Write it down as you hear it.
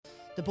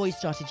The boys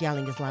started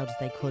yelling as loud as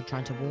they could,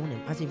 trying to warn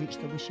him. As he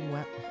reached the wishing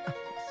well...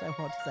 so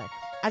hard to say.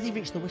 As he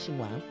reached the wishing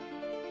well,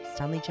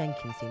 Stanley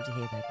Jenkins seemed to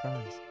hear their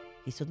cries.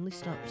 He suddenly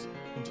stopped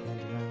and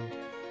turned around.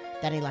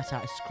 Then he let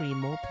out a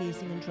scream more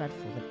piercing and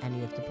dreadful than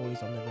any of the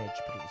boys on the ridge,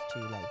 but it was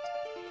too late.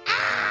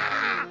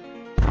 Ah!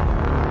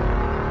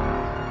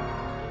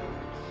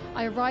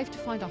 I arrived to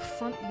find our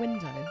front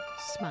window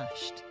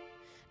smashed.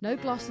 No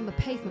glass on the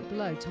pavement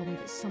below told me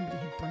that somebody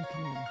had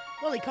broken in.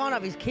 Well, he can't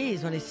have his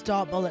keys when he's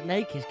stark bollock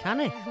naked, can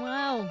he?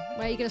 Well,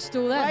 where are you going to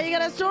store them? Where are you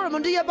going to store them?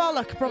 Under your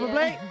bollock,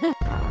 probably. Yeah.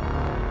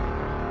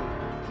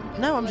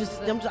 No,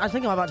 I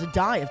think I'm about to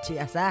die of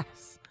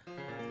TSS.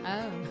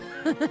 Oh.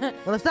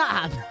 Well, if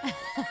that happens,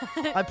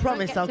 I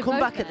promise I'll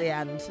come back at the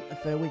end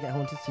if we get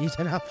haunted, so you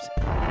don't have to.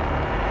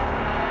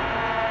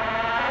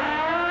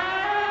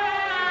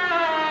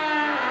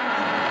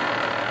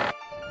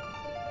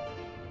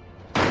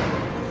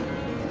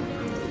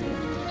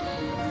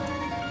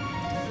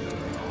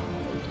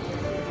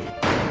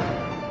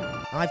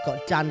 I've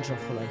got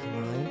dandruff all over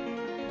mine.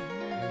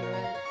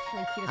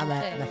 I'm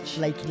a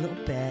flaky little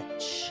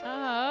bitch.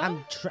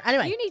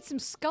 Anyway. You need some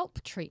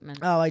scalp treatment.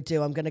 Oh, I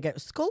do. I'm going to get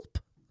scalp.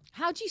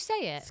 How do you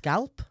say it?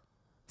 Scalp.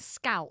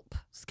 Scalp.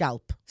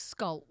 Scalp.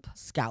 Scalp.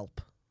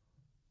 Scalp.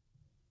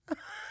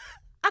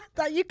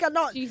 That you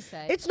cannot. What do you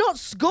say? It's not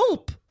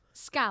scalp.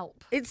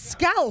 Scalp. It's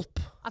scalp.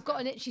 I've got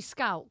an itchy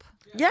scalp.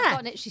 Yeah. I've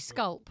got an itchy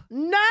scalp.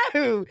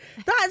 No.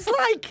 That's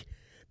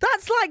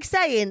like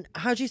saying,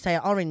 how do you say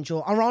it? Orange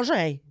or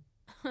orange?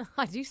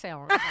 I do say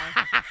orange.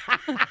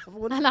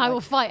 And I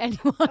will fight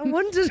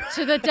anyone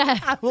to the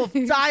death. I will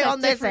die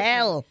on this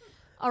hill.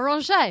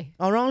 Orange.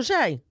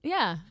 Orange.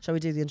 Yeah. Shall we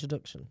do the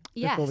introduction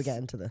before we get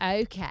into this?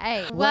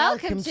 Okay.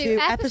 Welcome to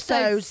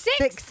episode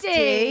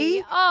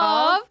 60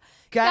 of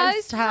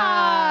Ghost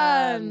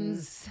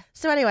Hands.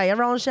 So anyway,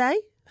 orange?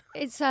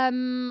 It's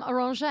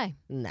orange.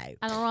 No.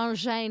 An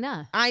orange,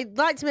 no. I'd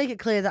like to make it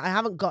clear that I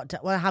have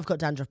got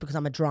dandruff because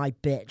I'm a dry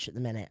bitch at the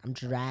minute. I'm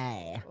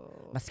dry.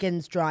 My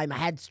skin's dry, my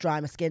head's dry,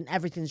 my skin,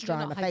 everything's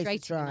dry, my face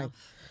is dry.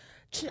 Enough.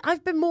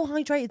 I've been more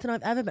hydrated than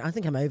I've ever been. I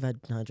think I'm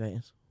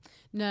over-hydrated.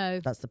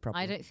 No. That's the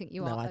problem. I don't think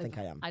you are. No, I think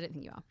I am. I don't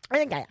think you are. I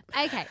think I am.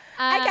 Okay.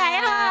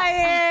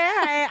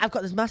 Hi. I've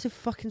got this massive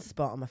fucking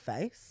spot on my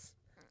face,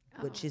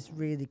 which is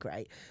really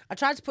great. I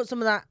tried to put some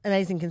of that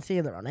amazing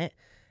concealer on it,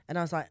 and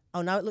I was like,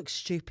 oh, now it looks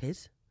stupid,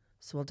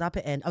 so I'll dab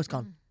it in. Oh, it's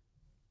gone.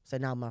 So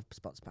now my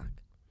spot's back.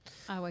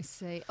 Oh, I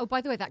see. Oh,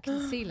 by the way, that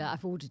concealer,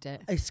 I've ordered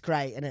it. It's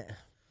great, isn't it?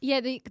 Yeah,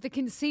 the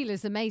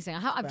concealer's amazing.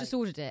 I've just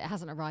ordered it. It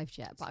hasn't arrived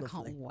yet, but It's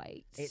lovely. I can't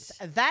wait. It's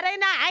very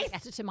nice.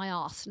 Get it to my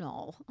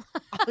arsenal.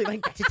 Oh, you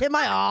went, get it in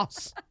my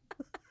arse.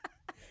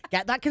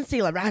 Get that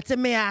concealer right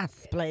in my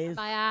ass, please.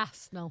 My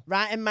arsenal.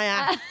 Right in my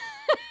ass.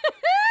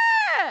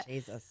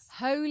 Jesus.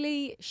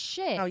 Holy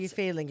shit. How are you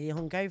feeling? Are you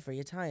hungover? Are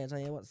you tired? Are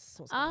you? What's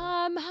going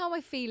how am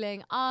I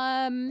feeling?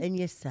 in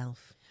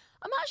yourself.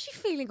 I'm actually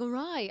feeling all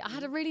right. I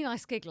had a really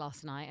nice gig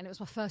last night, and it was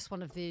my first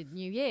one of the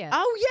new year.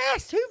 Oh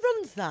yes, who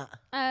runs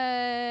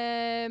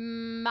that?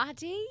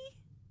 Maddie.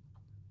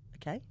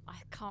 Okay. I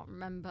can't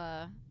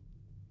remember.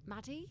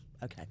 Maddie.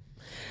 Okay.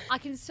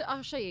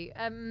 I'll show you.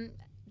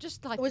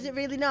 Just like. Was it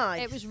really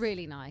nice? It was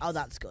really nice. Oh,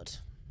 that's good.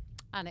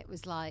 And it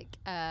was like,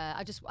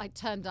 I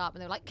turned up,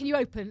 and they were like, "Can you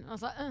open?" I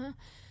was like,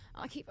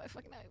 I keep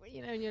fucking open,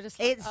 you know, and you're just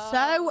like, It's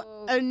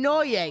so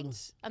annoying. God.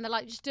 And they're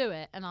like, "Just do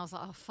it," and I was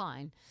like, "Oh,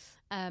 fine."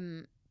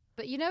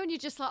 But you know, and you're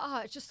just like, oh,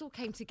 it just all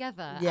came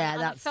together. Yeah,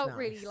 and that's it felt nice.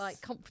 really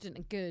like confident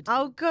and good.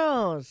 Oh,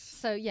 God.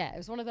 So yeah, it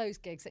was one of those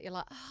gigs that you're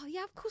like, oh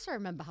yeah, of course I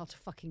remember how to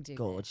fucking do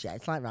Gorge, this. yeah,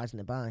 it's like riding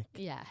a bike.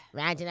 Yeah,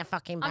 riding a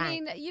fucking bike. I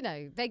mean, you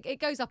know, it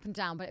goes up and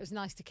down, but it was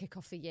nice to kick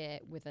off the year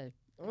with a.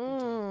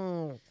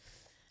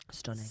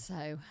 Stunning.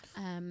 So,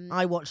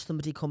 I watched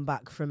somebody come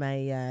back from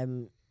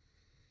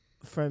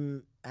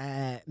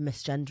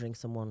misgendering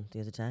someone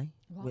the other day,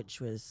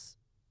 which was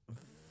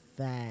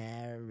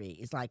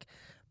it's like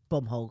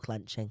bumhole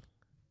clenching.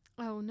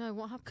 Oh no,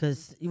 what happened?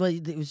 Because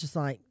it was just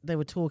like they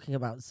were talking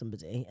about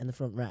somebody in the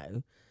front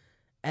row,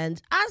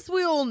 and as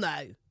we all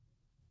know,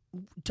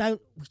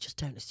 we just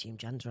don't assume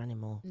gender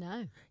anymore.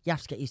 No, you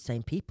have to get used to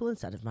saying people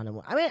instead of man and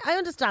woman. I mean, I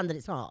understand that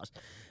it's hard,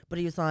 but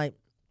he was like,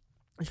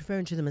 I was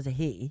referring to them as a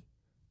he,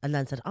 and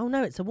then said, "Oh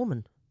no, it's a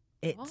woman.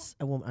 It's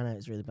a woman." I know,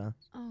 it's really bad.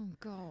 Oh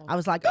God. I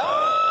was like,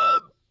 oh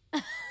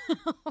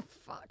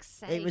fuck's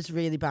sake! It was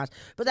really bad,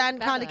 but then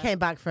kind of came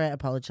back for it,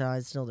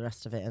 apologised, and all the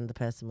rest of it, and the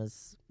person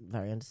was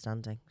very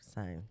understanding.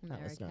 So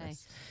that was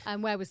nice.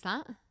 And where was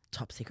that?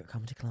 Top Secret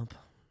Comedy Club.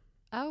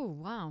 Oh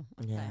wow!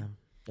 Okay. Yeah,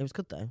 it was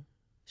good though.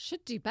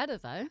 Should do better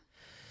though.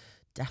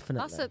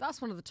 Definitely.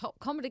 That's one of the top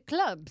comedy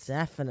clubs.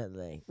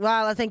 Definitely.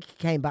 Well, I think he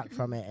came back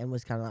from it and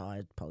was kind of like, I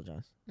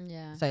apologise.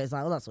 Yeah. So it's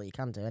like, well, that's all you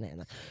can do, isn't it?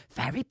 And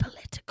very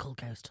political,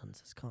 Ghost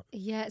Hunters.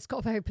 Yeah, it's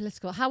got very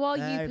political. How are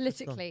Very you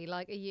politically?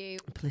 Like, are you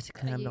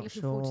politically? I'm not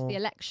looking sure. forward to the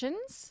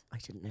elections? I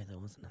didn't know there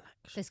was an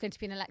election. There's going to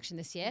be an election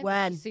this year.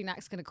 When?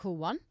 Sunak's going to call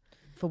one.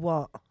 For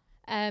what?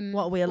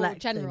 What are we for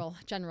electing?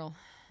 General.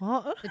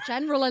 What? The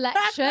general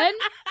election.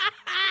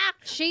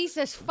 She's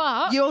as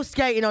fuck. You're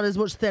skating on as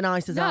much thin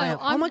ice as I am.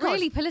 I'm oh my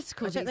really gosh.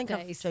 political I don't these think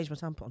I've days. changed my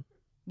tampon.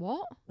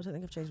 What? I don't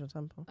think I've changed my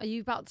tampon. Are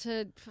you about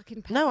to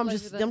fucking? No,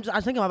 pedal over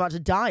I think I'm about to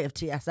die of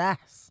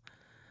TSS.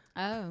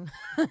 Oh.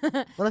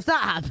 Well, if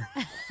that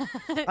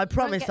happens, I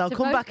promise get I'll to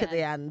come vote back at then.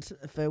 the end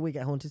for We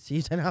Get Haunted so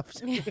you don't have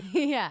to.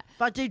 Yeah.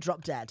 If I do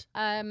drop dead.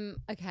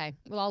 Okay.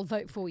 Well, I'll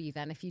vote for you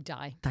then if you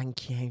die.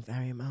 Thank you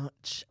very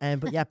much.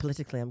 But yeah,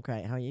 politically I'm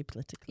great. How are you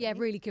politically? Yeah,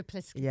 really good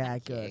political. Yeah,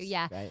 thank you. good.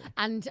 Yeah. Great.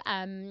 And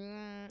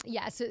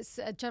yeah, so it's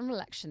a general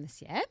election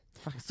this year.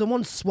 Fuck,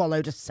 someone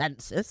swallowed a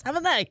census,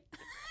 haven't they?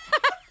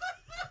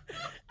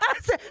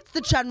 That's it. It's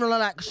the general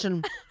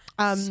election.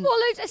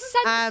 Swallowed a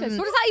census.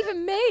 What does that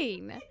even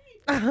mean?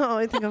 Oh,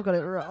 I think I've got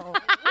it wrong.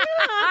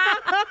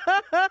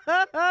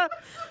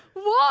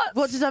 What?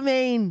 What did I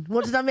mean?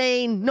 What did I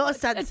mean? Not a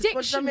census.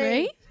 What did I mean?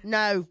 dictionary?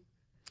 No.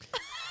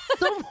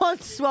 Someone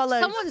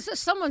swallowed.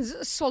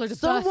 Someone's swallowed a birth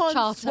Someone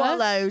charter.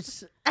 swallowed.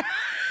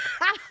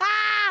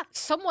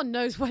 Someone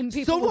knows when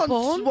people were Someone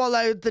born.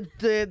 swallowed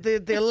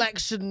the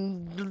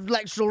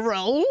electoral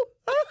roll.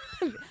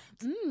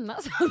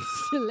 That sounds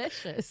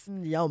delicious.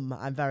 Yum!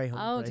 I'm very Oh,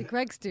 hungry. did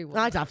Greg's do one?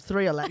 I'd have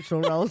 3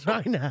 electoral rolls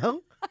right now.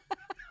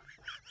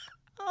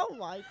 Oh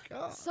my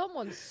god!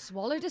 Someone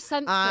swallowed a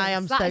census. I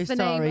am That so is the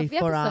name sorry of the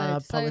for episode. our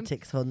So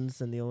politics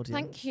huns in the audience.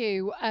 thank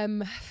you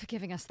for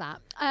giving us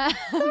that.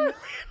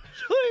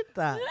 Enjoyed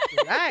that.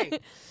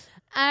 Great.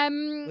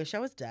 Wish I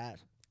was dead.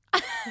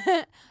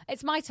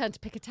 It's my turn to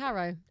pick a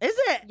tarot. Is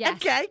it? Yes.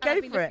 Okay, I've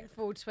go been for looking it.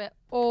 forward to it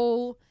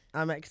all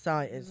I'm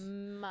excited.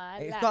 my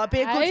It's life. got to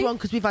be a good one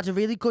because we've had a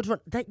really good one.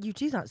 You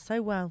do that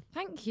so well.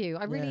 Thank you.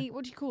 I really.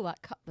 What do you call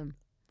that? Cut them.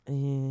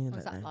 Yeah, What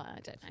is that like? I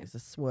don't know. It's a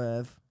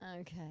swerve.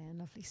 Okay, a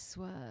lovely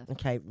swerve.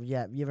 Okay,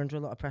 yeah, you're under a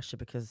lot of pressure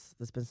because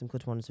there's been some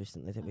good ones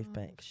recently that we've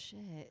picked. Shit.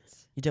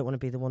 You don't want to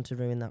be the one to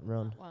ruin that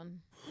run. That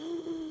one.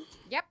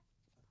 Yep.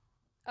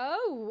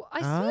 Oh, I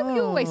swear we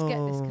always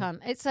get this Oh. cunt.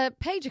 It's a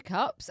page of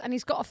cups, and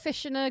he's got a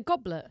fish in a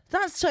goblet.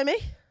 That's Tommy.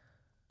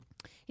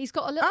 He's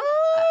got a little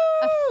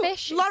Oh, a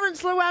fish.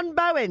 Lawrence Llewellyn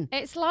Bowen.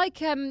 It's like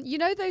you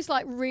know those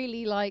like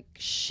really like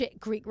shit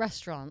Greek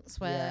restaurants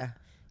where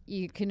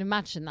you can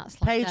imagine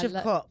that's like Page of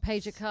Cups.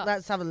 Page of Cups.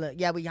 Let's have a look.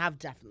 Yeah, we have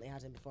definitely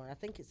had him before. I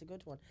think it's a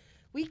good one.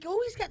 We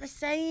always get the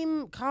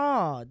same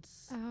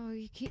cards. Oh,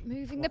 you keep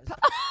moving the.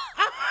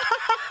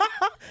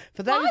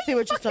 For those who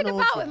are just on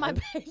about audio, with my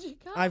page of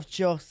cups. I've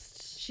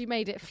just. She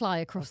made it fly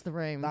across the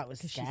room. That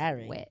was 'cause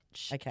scary. She's a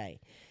witch. Okay.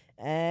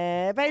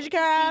 Page of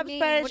Cups,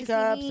 mean? Page What of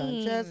does Cups. he I'm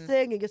mean? just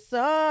singing a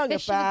song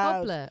Fish in a about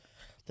goblet.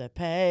 the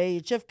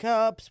Page of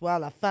Cups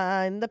while I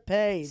find the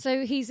page.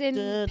 So he's in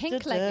Da,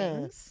 pink da,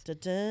 leggings. da,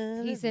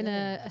 da, He's da, in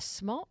a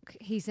smock.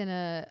 He's in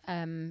a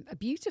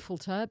beautiful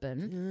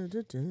turban,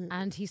 da, da, da.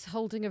 and he's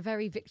holding a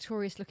very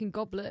victorious-looking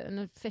goblet, and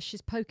a fish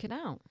is poking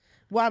out.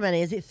 Well, how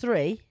many? Is it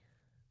 3?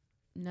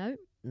 No,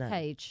 No.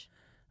 page.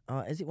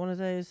 Is it one of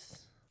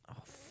those?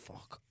 Oh,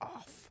 fuck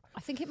off. I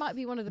think it might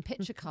be one of the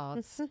picture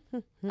cards.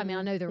 I mean,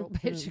 I know they're all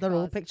picture They're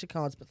all cards. picture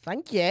cards, but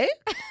thank you.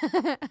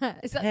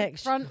 Is that the Picture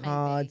front,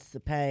 cards, the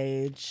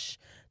page,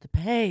 the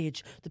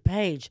page, the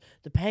page,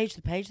 the page,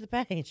 the page, the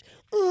page.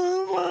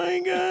 Oh my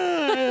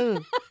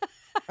god!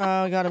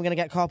 Oh god, I'm gonna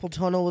get carpal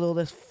tunnel with all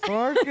this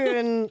fucking.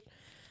 maybe?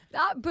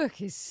 That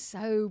book is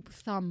so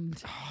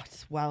thumbed. Oh,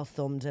 it's well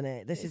thumbed in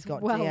it. This has It's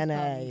got well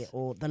DNA thumbed.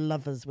 or the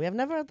lovers. We have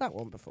never had that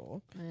one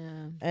before.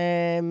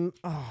 Yeah.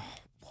 Oh,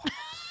 what?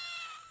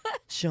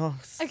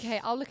 Just. Okay,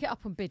 I'll look it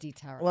up on Biddy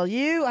Tarot. Well,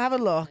 you have a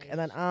look, and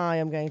then I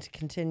am going to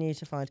continue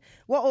to find.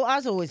 Well,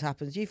 as always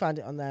happens, you find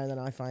it on there, and then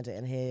I find it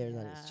in here, and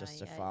then it's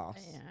just a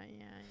farce.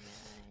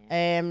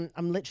 I'm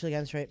literally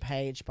going through it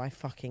page by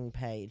fucking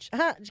page.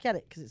 Did you get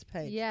it? Because it's a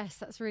page. Yes,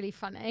 that's really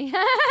funny.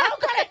 I've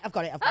got it. I've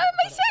got it. Oh,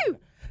 me too.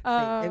 See,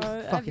 it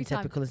was fucking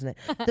typical, isn't it?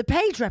 The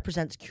page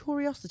represents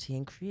curiosity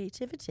and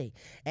creativity.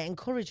 It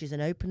encourages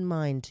an open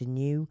mind to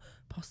new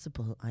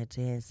possible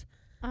ideas.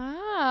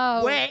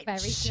 Oh, Which-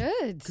 very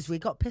good. Because we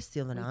got pissed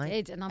the other We night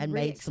did, and I'm and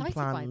really made some excited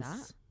by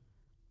plans. that.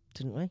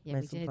 Didn't we? Yeah,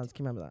 made we some did. plans.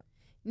 Can you remember that?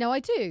 No,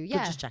 I do. Good,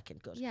 Yeah. just checking.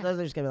 Good. Yeah. Those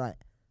are just going to be like,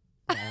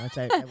 no, I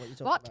don't know what you're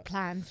talking What about.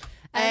 plans?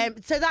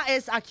 So that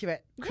is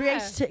accurate.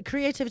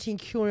 Creativity and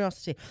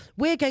curiosity.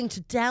 We're going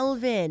to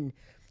delve in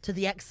to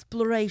the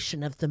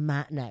exploration of the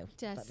No, that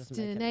doesn't make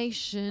any-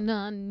 Destination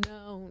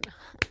unknown.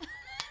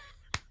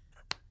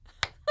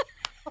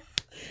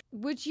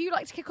 Would you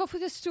like to kick off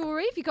with a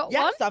story? Have you got one?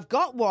 Yes, I've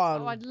got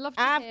one. Oh, I'd love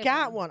to I've hear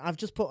got one. one. I've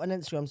just put an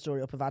Instagram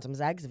story up of Adam's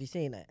eggs. Have you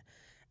seen it?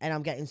 And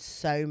I'm getting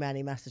so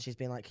many messages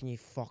being like, "Can you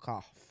fuck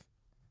off,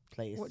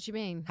 please?" What do you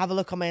mean? Have a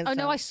look on my Instagram. Oh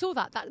no, I saw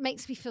that. That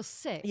makes me feel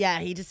sick. Yeah,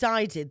 he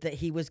decided that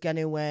he was going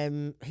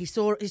to. He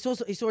saw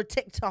a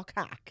TikTok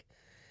hack,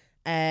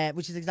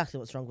 which is exactly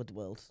what's wrong with the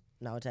world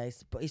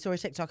nowadays. But he saw a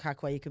TikTok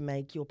hack where you can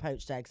make your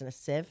poached eggs in a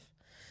sieve.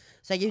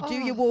 So you do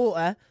your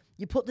water,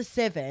 you put the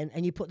sieve in,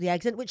 and you put the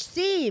eggs in, which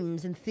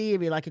seems, in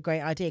theory, like a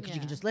great idea because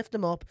you can Yeah. just lift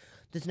them up.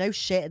 There's no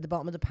shit at the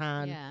bottom of the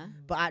pan. Yeah.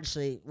 But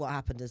actually, what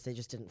happened is they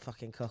just didn't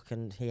fucking cook,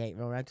 and he ate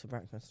raw eggs for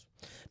breakfast.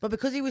 But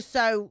because he was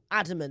so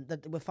adamant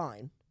that they were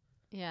fine,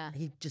 Yeah.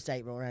 he just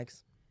ate raw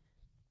eggs.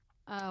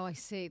 Oh, I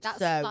see.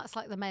 That's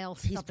like the male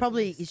He's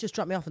just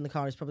dropped me off in the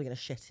car. He's probably going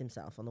to shit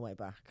himself on the way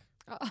back.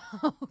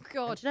 Oh,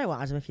 God. And do you know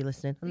what, Adam, if you're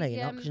listening? I know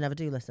you're not, because you never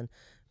do listen.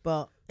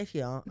 But if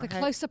you are... The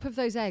close-up of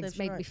those eggs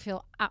made me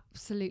feel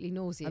absolutely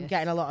nauseous. I'm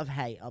getting a lot of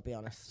hate, I'll be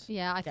honest.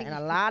 Yeah, I think...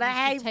 Getting a lot of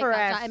hate for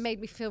it. It made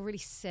me feel really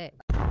sick.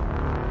 And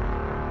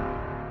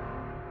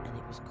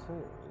it was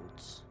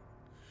called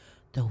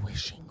The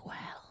Wishing Well.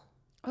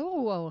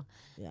 Oh,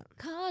 yeah.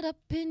 Caught up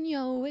in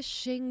your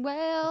wishing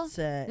well. It's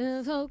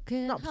not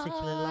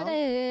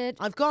particularly long.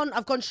 I've gone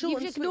short and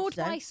sweet. You've ignored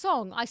my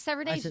song. I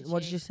serenaded you.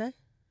 What did you say?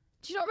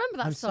 Do you not remember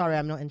that I'm song? sorry,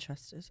 I'm not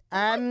interested.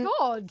 Oh my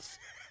God.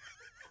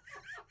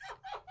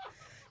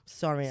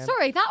 Sorry,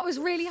 sorry, that was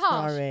really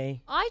harsh.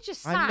 Sorry. I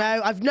just sang.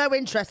 I've no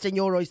interest in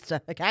your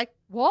oyster, okay?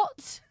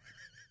 What?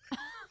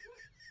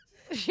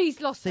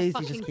 She's lost Susie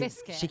her fucking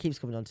biscuit. She keeps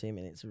coming on to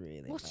me, and it's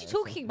really What's she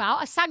talking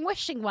about? I sang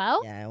Wishing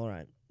Well. Yeah, all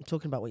right. I'm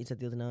talking about what you said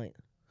the other night.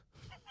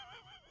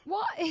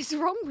 What is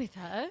wrong with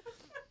her?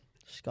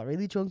 She got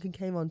really drunk and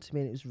came on to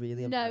me, and it was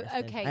really embarrassing.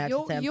 No, okay.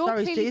 You're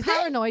clearly Susie.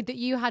 paranoid that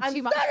you had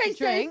too much to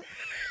drink,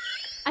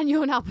 and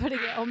you're now putting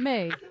it on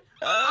me.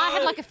 I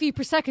had like a few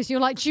Prosecco's.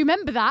 You're like, do you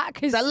remember that?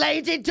 Because the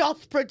lady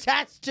doth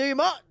protest too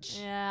much.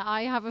 Yeah,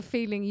 I have a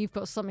feeling you've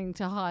got something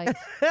to hide.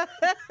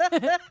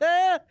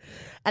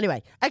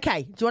 Anyway,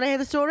 okay. Do you want to hear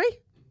the story?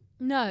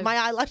 No. My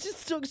eyelashes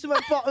stuck to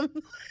my bottom.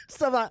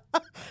 So I'm like,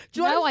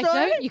 do you no, want a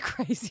story? I don't, you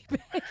crazy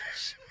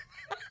bitch.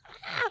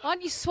 Why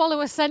don't you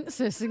swallow a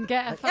census and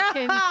get a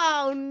fucking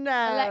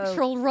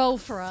electoral roll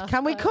for us?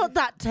 Can we cut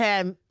that,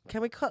 Tim?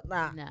 Can we cut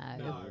that?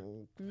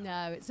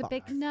 No, it's a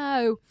big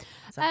no.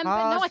 But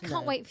no, I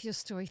can't wait for your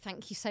story.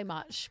 Thank you so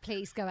much.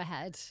 Please go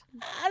ahead.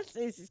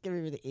 This is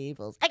giving me the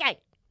evils. Okay.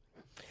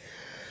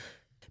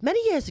 Many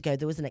years ago,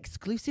 there was an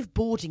exclusive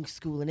boarding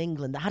school in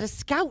England that had a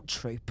scout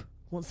troop.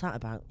 What's that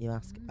about, you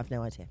ask? I've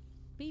no idea.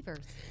 Beavers.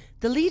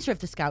 The leader of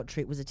the scout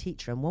troop was a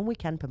teacher, and one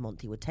weekend per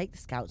month he would take the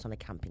scouts on a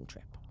camping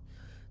trip.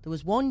 There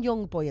was one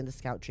young boy in the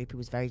scout troop who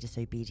was very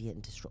disobedient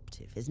and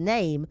disruptive. His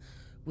name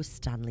was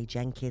Stanley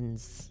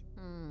Jenkins.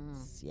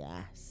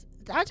 Yes.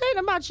 I don't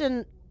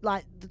imagine,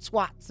 like, the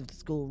twats of the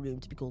schoolroom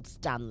to be called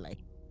Stanley.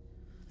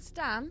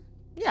 Stan?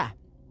 Yeah.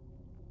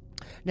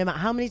 No matter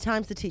how many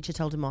times the teacher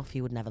told him off,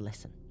 he would never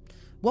listen.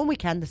 One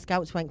weekend, the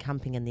scouts went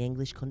camping in the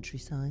English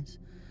countryside.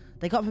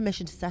 They got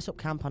permission to set up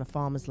camp on a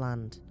farmer's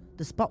land.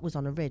 The spot was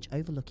on a ridge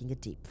overlooking a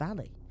deep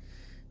valley.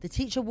 The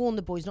teacher warned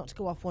the boys not to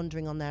go off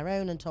wandering on their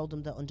own and told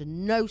them that under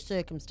no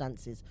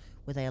circumstances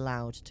were they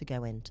allowed to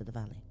go into the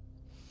valley.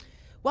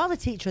 While the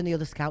teacher and the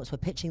other scouts were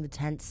pitching the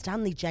tent,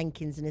 Stanley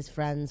Jenkins and his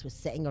friends were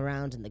sitting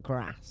around in the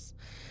grass.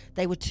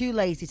 They were too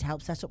lazy to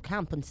help set up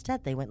camp.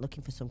 Instead, they went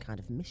looking for some kind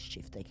of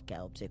mischief they could get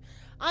up to.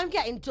 I'm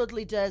getting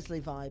Dudley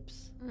Dursley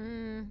vibes.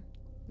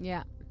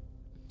 Yeah.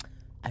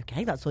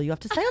 Okay, that's all you have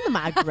to say on the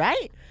matter.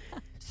 Great.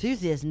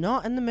 Susie is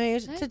not in the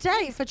mood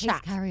today for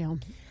chat. Carry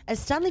on. As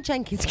Stanley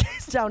Jenkins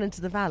gets down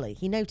into the valley,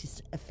 he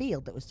noticed a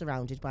field that was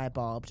surrounded by a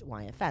barbed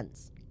wire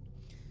fence.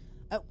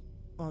 Oh,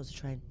 that was a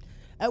train.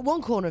 At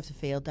one corner of the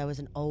field, there was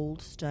an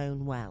old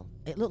stone well.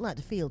 It looked like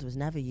the field was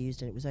never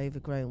used and it was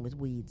overgrown with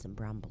weeds and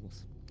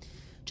brambles.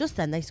 Just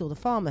then, they saw the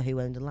farmer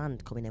who owned the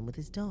land coming in with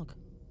his dog.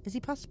 As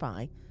he passed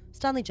by,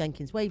 Stanley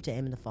Jenkins waved at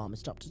him and the farmer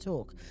stopped to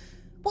talk.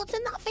 "What's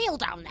in that field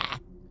down there?"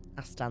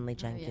 asked Stanley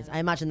Jenkins. I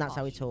imagine that's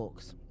how he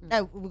talks.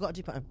 Oh, we've got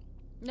to do...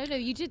 No,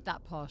 you did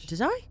that, Posh.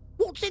 Did I?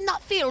 "What's in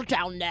that field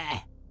down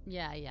there?"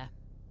 Yeah.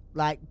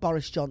 Like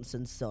Boris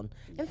Johnson's son.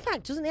 In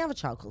fact, doesn't he have a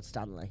child called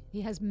Stanley?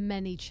 He has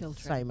many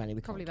children. So many.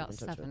 We Probably can't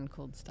about 7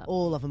 called Stanley.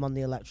 All of them on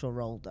the electoral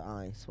roll that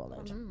I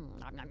swallowed.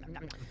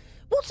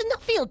 "What's in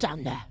that field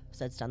down there?"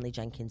 said Stanley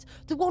Jenkins.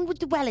 "The one with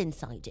the well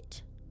inside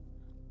it."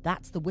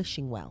 "That's the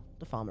wishing well,"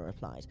 the farmer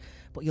replied.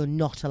 "But you're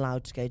not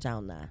allowed to go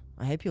down there.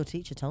 I hope your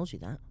teacher told you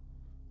that."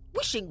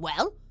 "Wishing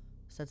well?"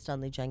 said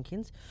Stanley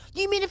Jenkins.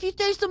 "You mean if you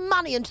throw some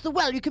money into the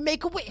well, you can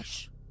make a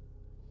wish?"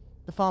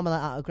 The farmer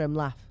let out a grim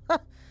laugh.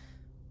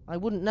 "I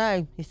wouldn't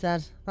know," he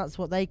said. "That's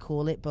what they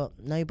call it, but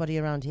nobody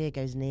around here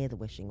goes near the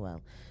wishing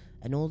well.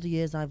 And all the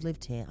years I've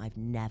lived here, I've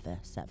never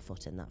set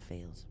foot in that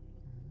field."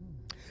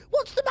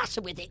 "What's the matter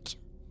with it?"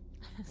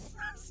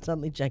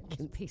 Stanley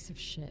Jenkins. Piece of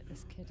shit,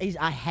 this kid.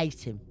 I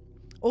hate him.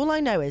 "All I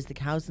know is the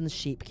cows and the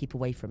sheep keep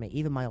away from it.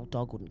 Even my old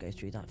dog wouldn't go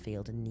through that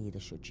field, and neither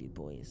should you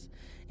boys.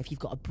 If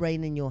you've got a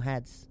brain in your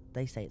heads,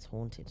 they say it's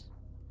haunted."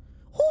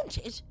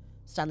 "Haunted?"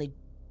 Stanley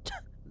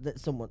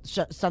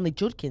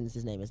Judkins,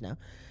 his name is now.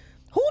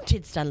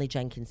 "Haunted?" Stanley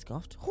Jenkins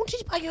scoffed.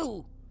 "Haunted by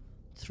who?"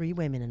 "3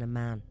 women and a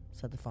man,"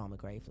 said the farmer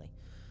gravely.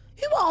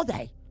 "Who are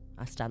they?"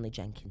 asked Stanley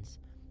Jenkins.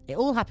 "It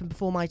all happened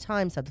before my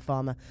time," said the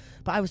farmer,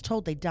 "but I was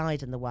told they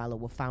died in the well or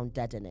were found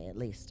dead in it at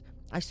least.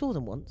 I saw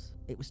them once.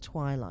 It was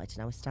twilight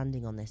and I was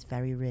standing on this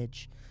very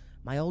ridge.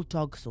 My old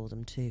dog saw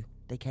them too.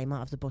 They came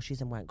out of the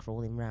bushes and went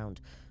crawling round.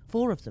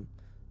 4 of them,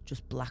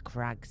 just black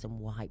rags and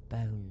white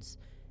bones.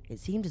 It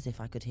seemed as if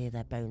I could hear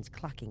their bones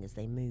clacking as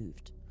they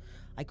moved.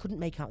 I couldn't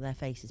make out their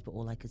faces, but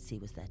all I could see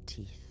was their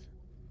teeth."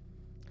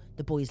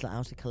 The boys let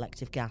out a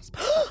collective gasp.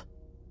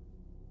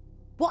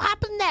 "What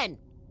happened then?"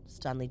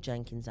 Stanley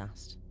Jenkins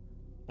asked.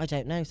 "I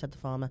don't know," said the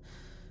farmer,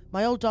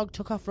 My old dog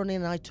took off running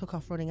and I took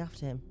off running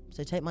after him.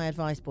 So take my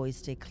advice, boys,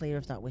 steer clear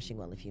of that wishing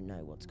well if you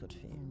know what's good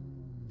for you.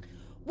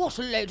 What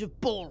a load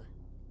of bull!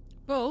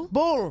 Bull?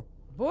 Bull!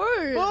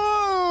 Bull!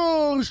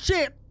 Oh,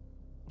 shit!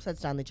 Said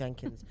Stanley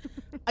Jenkins.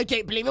 I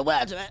don't believe a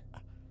word of it.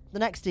 The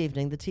next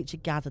evening, the teacher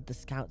gathered the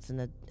scouts in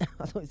a...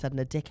 I thought he said in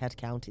a dickhead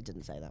count. He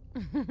didn't say that.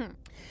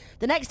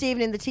 The next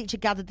evening, the teacher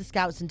gathered the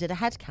scouts and did a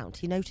head count.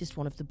 He noticed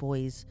one of the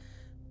boys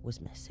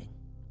was missing.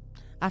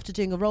 After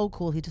doing a roll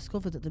call, he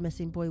discovered that the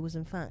missing boy was,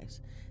 in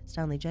fact,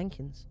 Stanley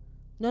Jenkins.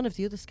 None of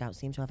the other scouts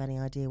seemed to have any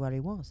idea where he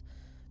was.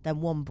 Then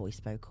one boy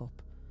spoke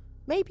up.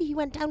 Maybe he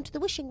went down to the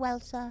wishing well,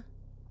 sir.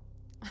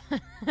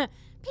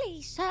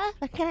 Please, sir.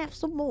 Can I have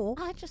some more?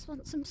 I just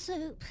want some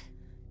soup.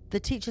 The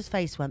teacher's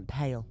face went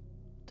pale.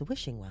 The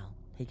wishing well,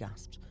 he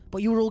gasped.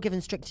 But you were all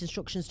given strict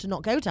instructions to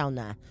not go down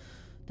there.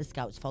 The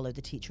scouts followed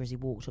the teacher as he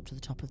walked up to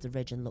the top of the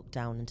ridge and looked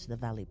down into the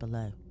valley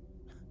below.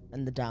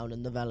 And the down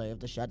in the valley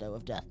of the shadow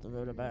of death.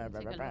 Nothing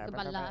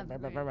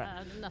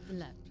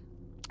left.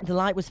 The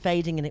light was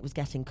fading and it was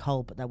getting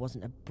cold, but there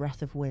wasn't a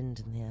breath of wind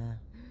in the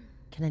air.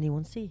 Can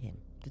anyone see him?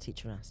 The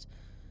teacher asked.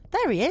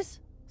 There he is,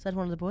 said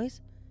one of the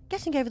boys.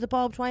 Getting over the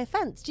barbed wire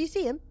fence. Do you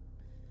see him?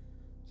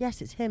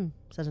 Yes, it's him,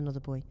 said another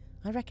boy.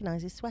 I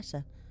recognise his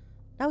sweater.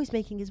 Now he's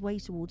making his way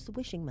towards the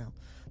wishing well.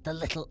 The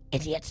little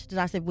idiot. Did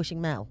I say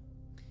wishing well?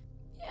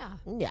 Yeah.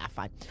 Yeah,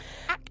 fine.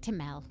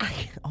 Actimel.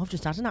 I've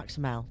just had an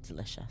Actimel.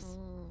 Delicious.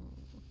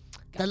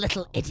 The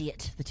little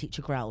idiot, the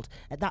teacher growled.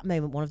 At that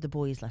moment, one of the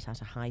boys let out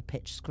a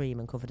high-pitched scream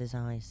and covered his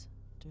eyes.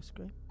 Do a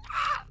scream?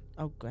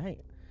 Oh,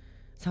 great.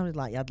 Sounded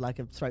like you had like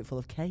a throat full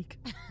of cake.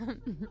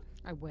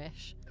 I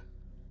wish.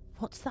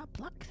 What's that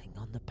black thing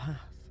on the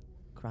path?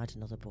 Cried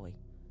another boy,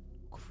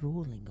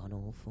 crawling on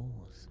all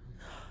fours.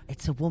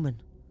 It's a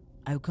woman.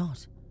 Oh, God,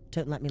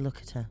 don't let me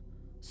look at her.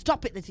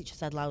 Stop it, the teacher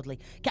said loudly.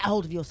 Get a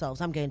hold of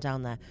yourselves, I'm going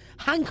down there.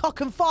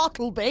 Hancock and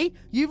Fartleby,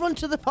 you run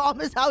to the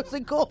farmer's house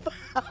and call for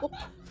help.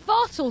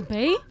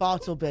 Fartleby?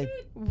 Fartleby.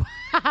 Wow.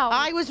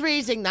 I was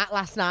reading that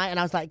last night and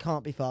I was like, it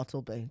can't be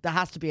Fartleby. There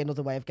has to be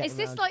another way of getting Is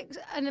this around. like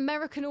an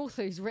American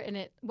author who's written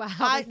it? Wow,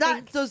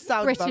 That does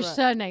sound British about right.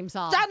 surnames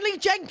are. Stanley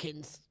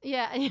Jenkins.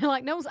 Yeah, and you're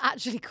like, no one's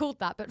actually called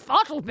that, but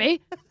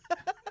Fartleby.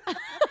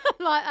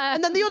 Like,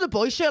 And then the other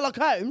boy, Sherlock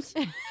Holmes.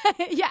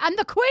 yeah, and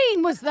the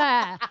Queen was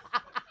there.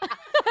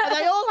 And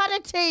they all had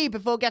a tea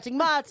before getting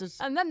murdered.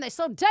 And then they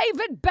saw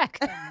David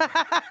Beckham.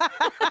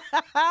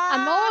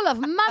 And all of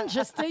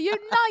Manchester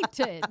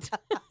United.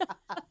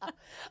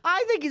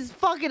 I think it's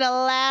fucking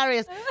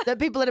hilarious that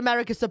people in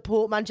America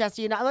support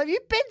Manchester United. Have you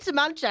been to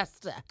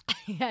Manchester?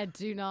 Yeah,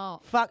 do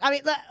not. Fuck. I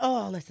mean,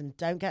 listen,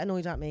 don't get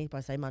annoyed at me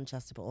by saying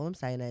Manchester, but all I'm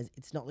saying is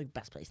it's not the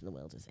best place in the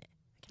world, is it?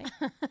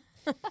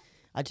 Okay.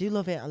 I do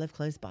love it. I live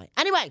close by.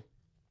 Anyway.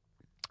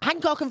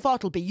 Hancock and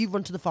Fartleby, you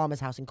run to the farmer's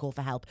house and call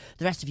for help.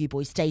 The rest of you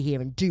boys stay here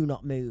and do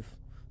not move.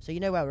 So you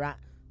know where we're at.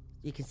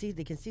 They can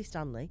see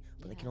Stanley,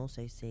 but they can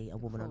also see a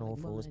woman on all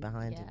fours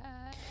behind him.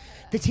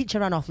 The teacher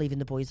ran off, leaving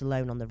the boys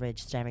alone on the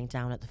ridge, staring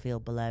down at the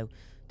field below.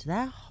 To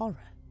their horror,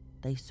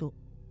 they saw...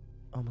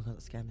 Oh my God,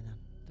 that scared me then.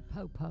 The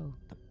Popo.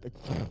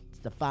 It's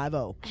the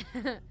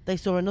 5-0. They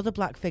saw another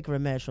black figure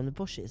emerge from the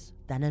bushes,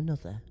 then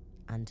another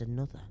and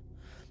another.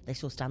 They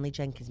saw Stanley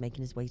Jenkins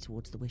making his way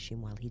towards the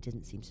wishing well. He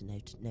didn't seem to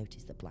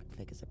notice the black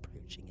figures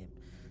approaching him,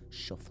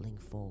 shuffling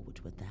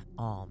forward with their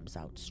arms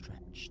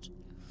outstretched.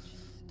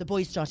 The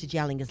boys started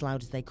yelling as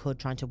loud as they could,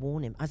 trying to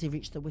warn him. As he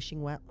reached the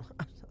wishing well...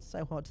 That's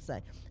so hard to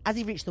say. As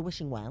he reached the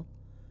wishing well,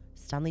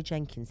 Stanley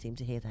Jenkins seemed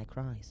to hear their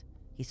cries.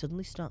 He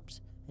suddenly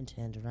stopped and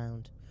turned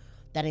around.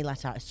 Then he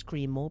let out a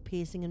scream more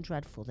piercing and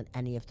dreadful than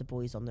any of the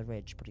boys on the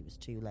ridge, but it was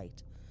too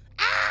late.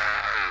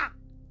 Ah!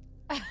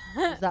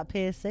 Was that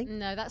piercing?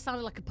 No, that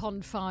sounded like a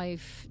Pond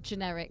 5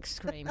 generic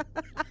scream.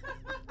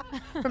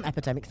 From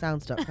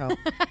epidemicsounds.com.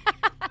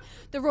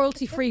 The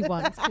royalty-free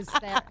ones, because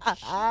they're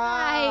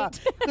shite.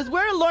 Because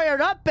we're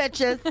lawyered up,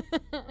 bitches.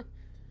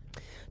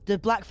 The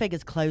black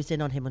figures closed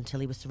in on him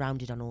until he was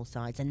surrounded on all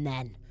sides, and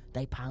then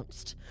they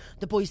pounced.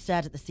 The boys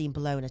stared at the scene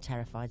below in a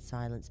terrified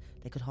silence.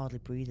 They could hardly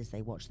breathe as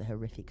they watched the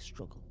horrific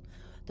struggle.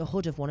 The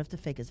hood of one of the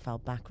figures fell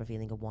back,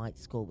 revealing a white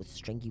skull with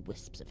stringy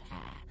wisps of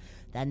hair.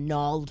 Their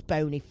gnarled,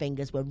 bony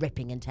fingers were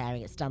ripping and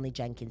tearing at Stanley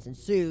Jenkins, and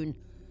soon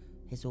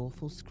his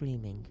awful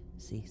screaming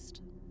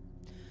ceased.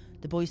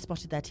 The boys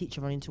spotted their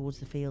teacher running towards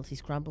the field. He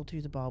scrambled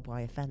through the barbed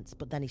wire fence,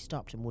 but then he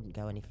stopped and wouldn't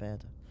go any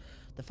further.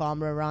 The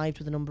farmer arrived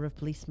with a number of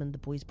policemen. The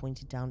boys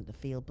pointed down at the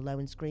field below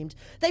and screamed,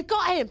 "They've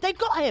got him! They've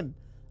got him!"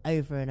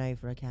 over and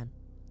over again.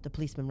 The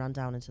policemen ran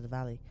down into the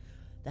valley.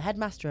 The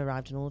headmaster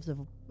arrived and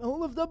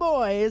all of the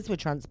boys were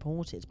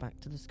transported back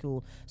to the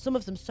school, some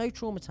of them so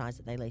traumatised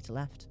that they later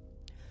left.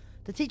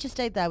 The teacher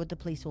stayed there with the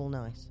police all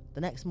night.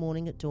 The next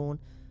morning at dawn,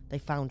 they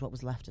found what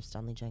was left of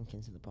Stanley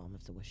Jenkins at the bottom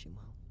of the wishing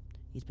well.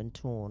 He'd been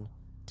torn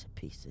to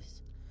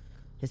pieces.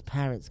 His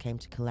parents came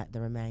to collect the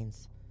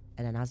remains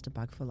in an Asda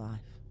bag for life.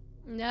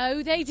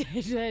 No, they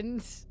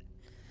didn't.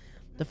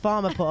 The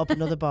farmer put up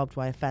another barbed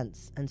wire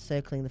fence,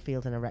 encircling the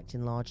field and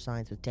erecting large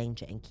signs with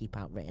danger and keep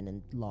out written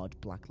in large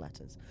black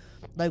letters.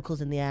 Locals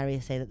in the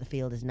area say that the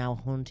field is now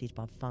haunted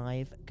by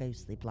 5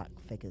 ghostly black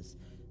figures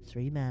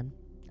 3 men,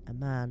 a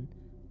man,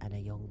 and a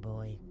young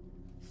boy.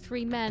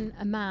 3 men,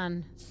 a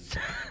man.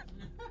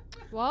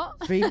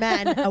 What? 3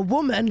 men, a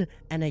woman,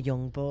 and a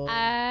young boy.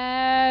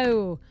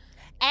 Oh.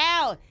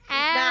 Ow!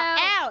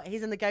 Ow!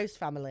 He's in the ghost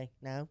family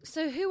now.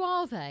 So who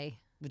are they?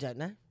 We don't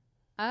know.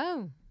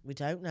 Oh. We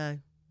don't know.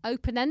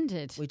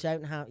 Open-ended. We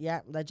don't have...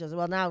 Yeah, they're just...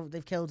 Well, now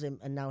they've killed him,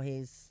 and now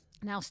he's...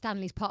 Now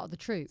Stanley's part of the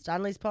troop.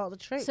 Stanley's part of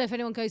the troop. So if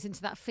anyone goes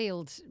into that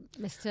field,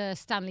 Mr.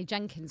 Stanley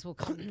Jenkins will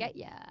come and get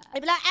you.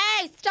 I'd be like,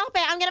 hey, stop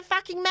it, I'm going to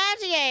fucking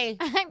murder you.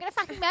 I'm going to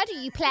fucking murder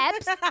you,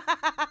 plebs.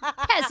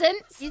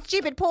 Peasants. You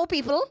stupid poor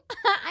people.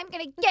 I'm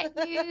going to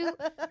get you.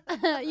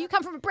 You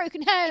come from a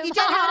broken home. If you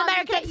don't have an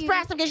American Get you.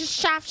 Express, I'm going to just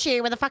shaft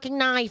you with a fucking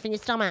knife in your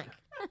stomach.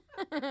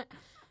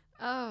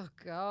 Oh,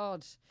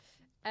 God.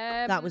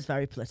 That was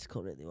very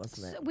political, really,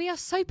 wasn't it? We are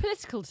so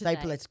political today.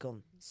 So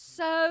political.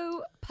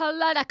 So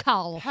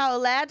political.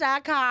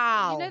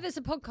 Political. You know there's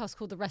a podcast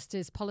called The Rest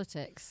is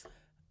Politics.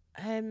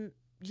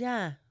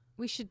 Yeah.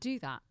 We should do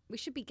that. We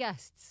should be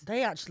guests.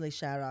 They actually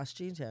share our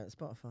studio at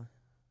Spotify.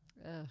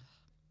 Ugh.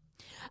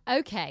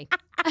 Okay.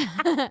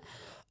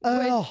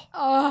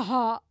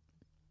 Oh.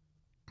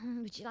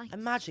 Would you like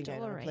Imagine a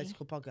going on a story?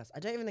 political podcast.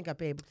 I don't even think I'd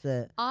be able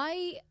to...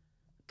 I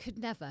could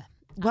never,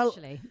 Well,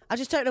 actually. I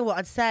just don't know what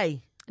I'd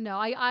say. No,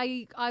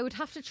 I would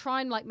have to try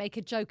and like make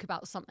a joke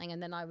about something,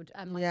 and then I would,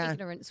 my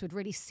ignorance would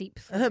really seep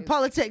through.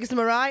 Politics, am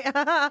I right?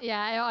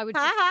 Yeah,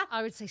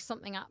 I would say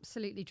something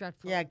absolutely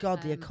dreadful. Yeah,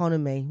 God, the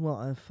economy. What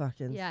a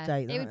fucking state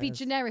that it would be is.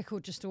 generic or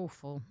just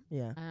awful.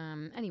 Yeah.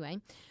 Anyway,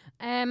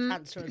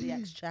 Chancellor of the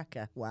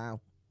Exchequer. Wow.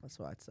 That's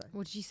what I'd say.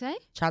 what did you say?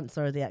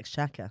 Chancellor of the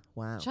Exchequer.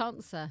 Wow.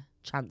 Chancellor.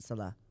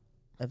 Chancellor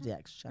of the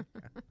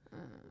Exchequer.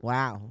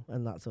 Wow.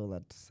 And that's all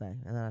I'd say.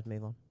 And then I'd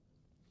move on.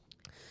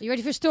 Are you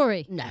ready for a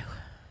story? No.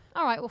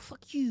 All right, well,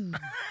 fuck you.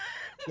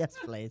 Yes,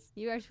 please.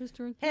 You ready for a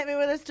story? Hit me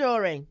with a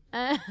story.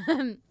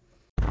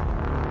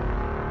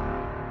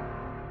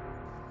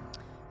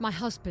 My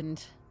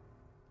husband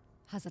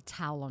has a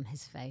towel on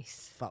his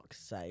face. Fuck's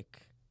sake.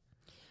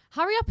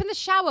 Hurry up in the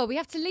shower, we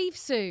have to leave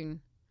soon.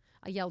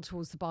 I yelled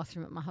towards the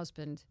bathroom at my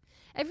husband.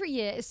 Every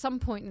year, at some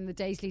point in the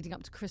days leading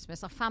up to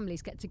Christmas, our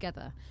families get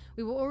together.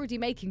 We were already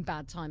making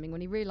bad timing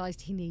when he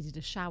realised he needed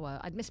a shower.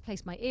 I'd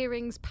misplaced my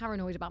earrings,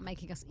 paranoid about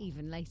making us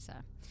even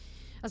later.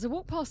 As I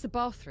walked past the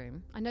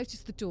bathroom, I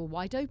noticed the door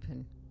wide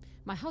open.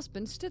 My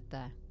husband stood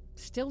there,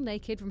 still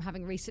naked from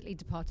having recently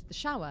departed the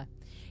shower.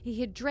 He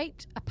had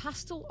draped a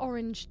pastel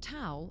orange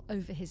towel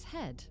over his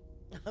head.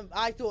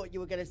 I thought you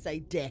were going to say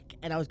dick,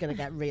 and I was going to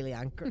get really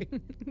angry.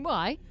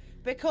 Why?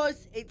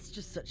 Because it's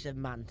just such a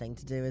man thing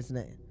to do, isn't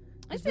it?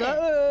 Is It's it?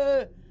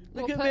 like,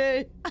 look at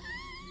me.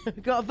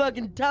 I've got a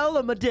fucking towel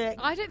on my dick.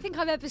 I don't think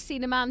I've ever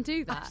seen a man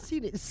do that. I've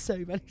seen it so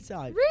many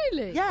times.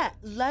 Really? Yeah,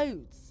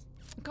 loads.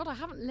 God, I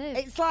haven't lived.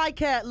 It's like,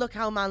 look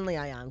how manly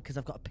I am because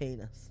I've got a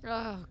penis.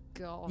 Oh,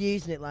 God.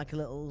 Using it like a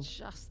little...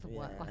 Just the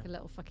work, Yeah. like a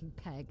little fucking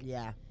peg.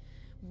 Yeah.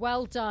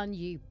 Well done,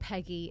 you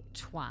peggy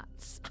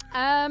twats.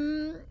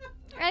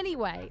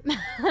 Anyway.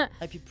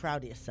 Hope you're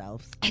proud of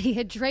yourselves. He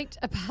had draped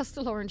a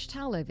pastel orange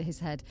towel over his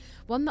head,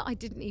 one that I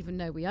didn't even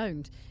know we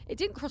owned. It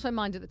didn't cross my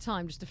mind at the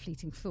time, just a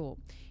fleeting thought.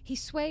 He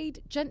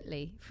swayed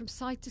gently from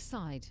side to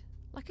side,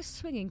 like a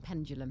swinging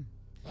pendulum.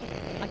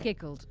 I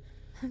giggled.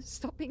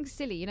 Stop being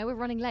silly, you know, we're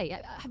running late.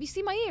 Have you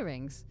seen my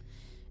earrings?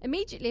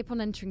 Immediately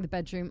upon entering the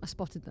bedroom, I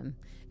spotted them,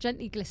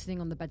 gently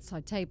glistening on the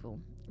bedside table.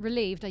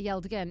 Relieved, I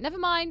yelled again, "Never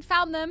mind,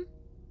 found them!"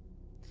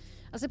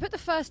 As I put the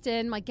first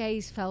in, my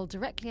gaze fell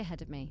directly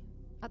ahead of me,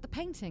 at the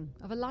painting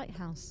of a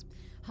lighthouse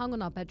hung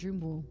on our bedroom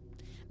wall.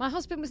 My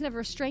husband was never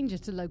a stranger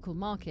to local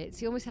markets.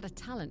 He always had a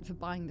talent for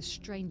buying the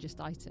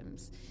strangest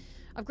items.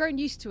 I've grown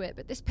used to it,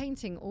 but this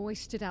painting always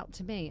stood out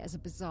to me as a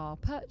bizarre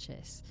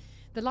purchase.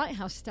 The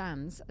lighthouse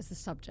stands as the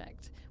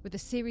subject, with a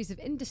series of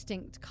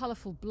indistinct,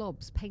 colourful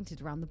blobs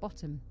painted around the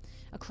bottom.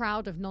 A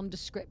crowd of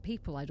nondescript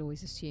people, I'd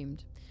always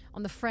assumed.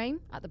 On the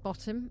frame, at the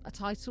bottom, a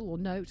title or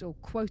note or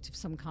quote of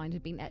some kind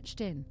had been etched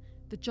in.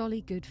 The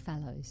Jolly Good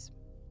Fellows.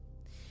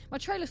 My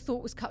trail of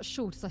thought was cut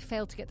short as I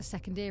failed to get the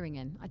second earring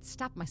in. I'd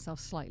stabbed myself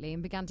slightly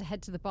and began to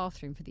head to the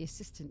bathroom for the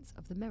assistance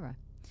of the mirror.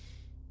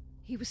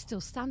 He was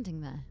still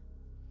standing there.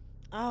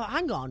 Oh,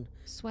 hang on.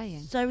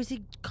 Swaying. So is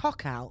he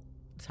cock out?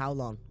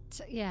 Towel on?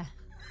 Yeah.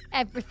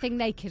 Everything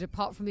naked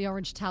apart from the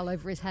orange towel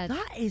over his head.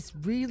 That is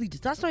really...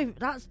 That's not even...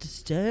 That's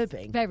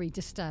disturbing. Very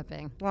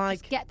disturbing.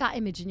 Like... Just get that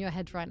image in your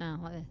head right now.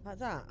 Like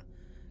that?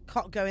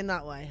 Cock going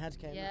that way, head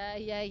going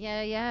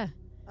Yeah.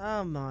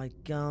 Oh, my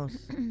God.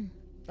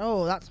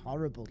 Oh, that's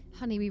horrible.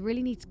 Honey, we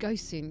really need to go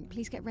soon.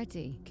 Please get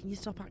ready. Can you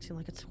stop acting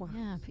like a twat?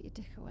 Yeah, put your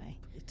dick away.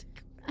 Put your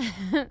dick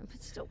away.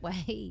 Put it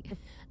away.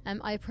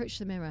 I approached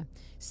the mirror.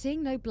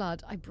 Seeing no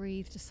blood, I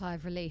breathed a sigh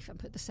of relief and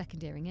put the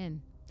second earring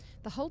in.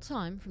 The whole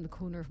time, from the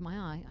corner of my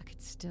eye, I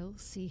could still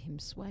see him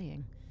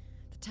swaying.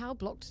 The towel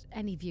blocked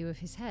any view of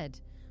his head.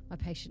 My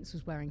patience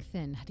was wearing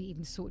thin. Had he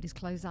even sorted his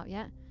clothes out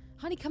yet?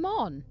 Honey, come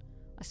on!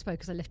 I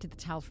spoke as I lifted the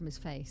towel from his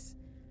face.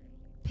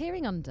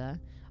 Peering under,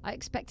 I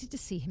expected to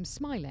see him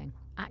smiling,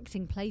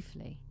 acting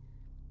playfully.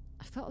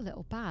 I felt a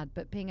little bad,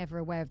 but being ever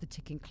aware of the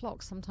ticking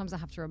clock, sometimes I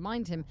have to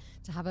remind him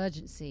to have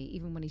urgency,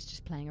 even when he's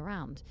just playing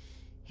around.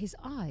 His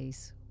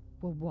eyes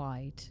were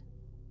wide.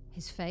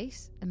 His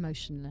face,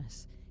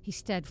 emotionless. He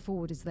stared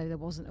forward as though there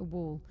wasn't a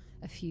wall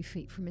a few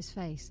feet from his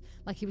face,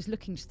 like he was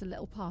looking just a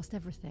little past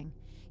everything.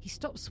 He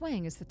stopped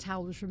swaying as the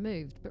towel was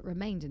removed, but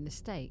remained in this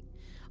state.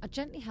 I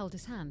gently held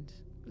his hand.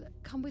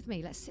 "Come with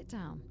me, let's sit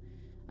down."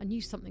 I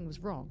knew something was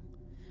wrong.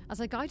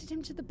 As I guided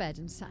him to the bed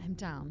and sat him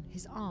down,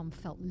 his arm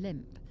felt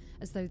limp,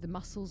 as though the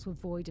muscles were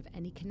void of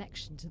any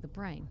connection to the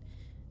brain.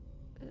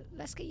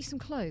 "Let's get you some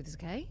clothes,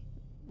 okay?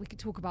 We could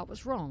talk about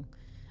what's wrong."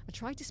 I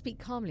tried to speak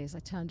calmly as I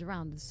turned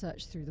around and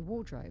searched through the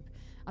wardrobe.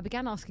 I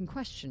began asking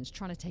questions,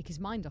 trying to take his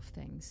mind off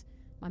things.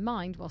 My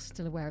mind, while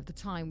still aware of the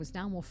time, was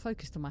now more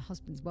focused on my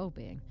husband's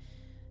well-being.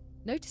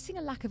 Noticing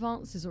a lack of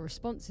answers or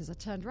responses, I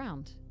turned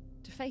round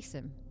to face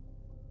him.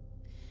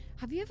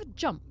 "Have you ever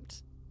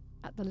jumped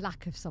at the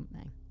lack of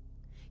something?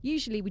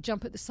 Usually we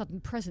jump at the sudden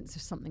presence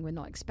of something we're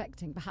not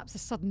expecting, perhaps a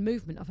sudden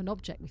movement of an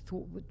object we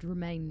thought would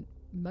remain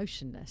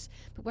motionless.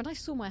 But when I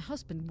saw my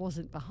husband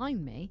wasn't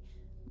behind me,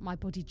 my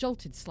body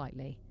jolted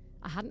slightly.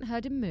 I hadn't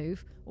heard him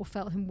move or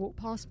felt him walk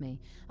past me.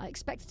 I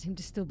expected him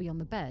to still be on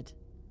the bed.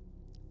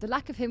 The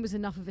lack of him was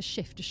enough of a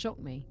shift to shock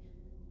me.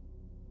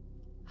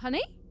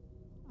 "Honey?"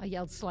 I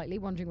yelled slightly,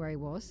 wondering where he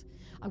was.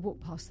 I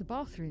walked past the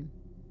bathroom.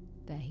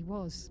 There he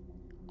was,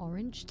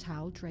 orange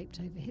towel draped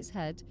over his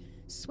head,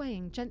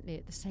 swaying gently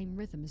at the same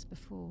rhythm as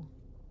before.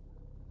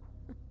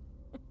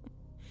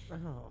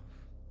 Oh.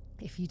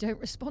 "If you don't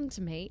respond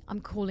to me, I'm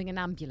calling an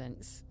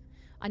ambulance."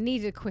 I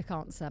needed a quick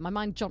answer. My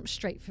mind jumped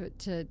straight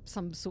to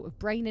some sort of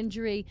brain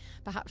injury,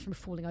 perhaps from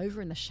falling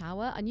over in the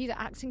shower. I knew that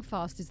acting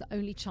fast is the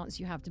only chance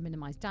you have to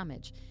minimise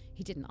damage.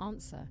 He didn't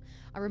answer.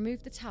 I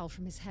removed the towel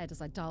from his head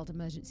as I dialed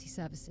emergency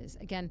services.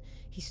 Again,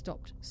 he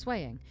stopped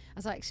swaying.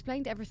 As I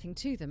explained everything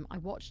to them, I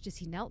watched as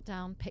he knelt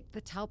down, picked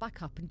the towel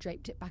back up and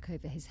draped it back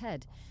over his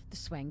head. The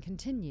swaying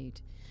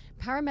continued.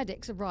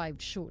 Paramedics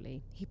arrived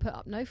shortly. He put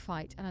up no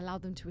fight and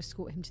allowed them to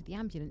escort him to the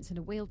ambulance in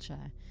a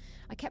wheelchair.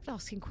 I kept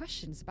asking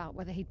questions about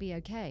whether he'd be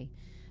okay.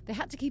 They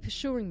had to keep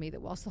assuring me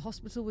that whilst the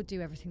hospital would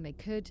do everything they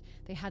could,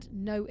 they had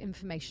no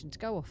information to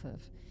go off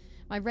of.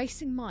 My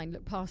racing mind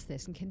looked past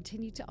this and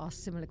continued to ask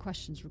similar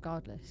questions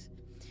regardless.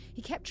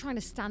 He kept trying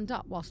to stand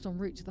up whilst en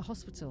route to the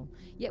hospital,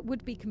 yet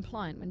would be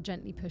compliant when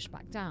gently pushed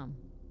back down.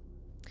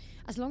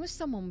 As long as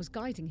someone was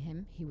guiding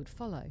him, he would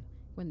follow.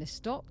 When this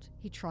stopped,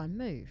 he'd try and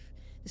move.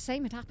 The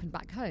same had happened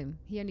back home.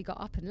 He only got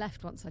up and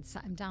left once I'd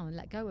sat him down and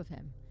let go of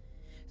him.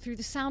 Through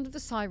the sound of the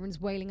sirens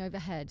wailing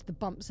overhead, the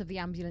bumps of the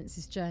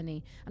ambulance's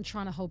journey, and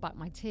trying to hold back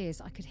my tears,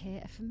 I could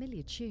hear a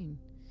familiar tune.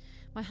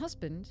 My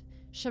husband,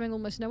 showing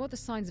almost no other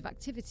signs of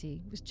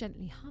activity, was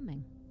gently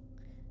humming.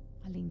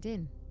 I leaned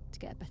in to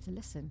get a better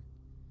listen.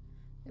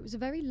 It was a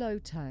very low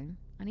tone,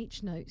 and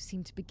each note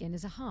seemed to begin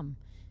as a hum,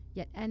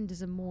 yet end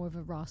as a more of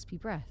a raspy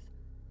breath.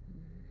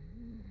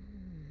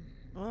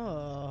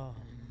 Oh.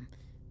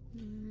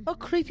 Oh,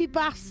 creepy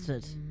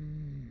bastard.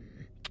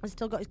 Has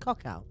still got his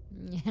cock out?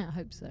 Yeah, I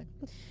hope so.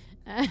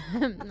 I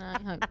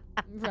hope,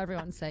 for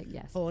everyone's sake,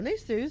 yes. Horny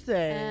Susie.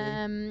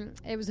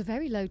 It was a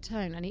very low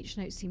tone, and each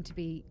note seemed to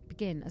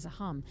begin as a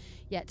hum,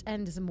 yet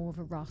end as a more of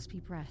a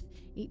raspy breath.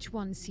 Each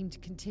one seemed to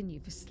continue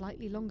for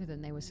slightly longer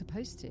than they were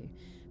supposed to.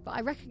 But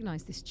I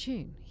recognised this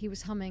tune. He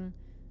was humming,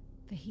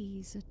 "For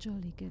he's a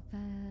jolly good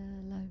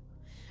fellow."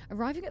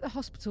 Arriving at the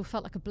hospital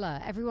felt like a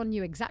blur. Everyone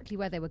knew exactly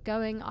where they were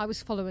going. I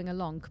was following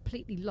along,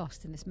 completely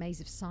lost in this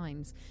maze of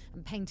signs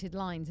and painted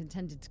lines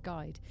intended to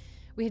guide.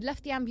 We had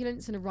left the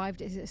ambulance and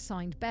arrived at his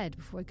assigned bed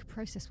before I could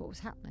process what was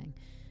happening.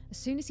 As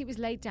soon as he was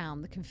laid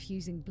down, the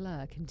confusing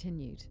blur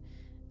continued.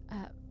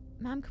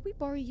 "Ma'am, could we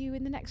borrow you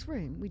in the next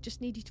room? We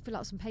just need you to fill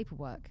out some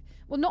paperwork."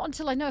 "Well, not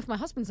until I know if my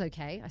husband's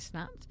okay," I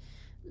snapped.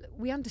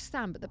 "We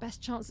understand, but the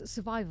best chance at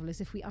survival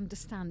is if we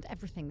understand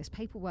everything. This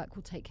paperwork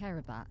will take care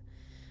of that."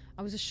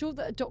 I was assured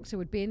that a doctor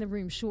would be in the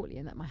room shortly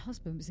and that my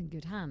husband was in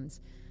good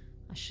hands.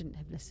 I shouldn't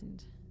have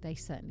listened. They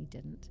certainly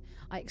didn't.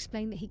 I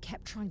explained that he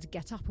kept trying to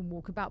get up and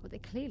walk about, but they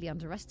clearly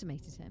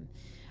underestimated him.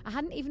 I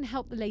hadn't even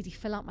helped the lady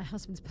fill out my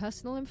husband's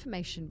personal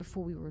information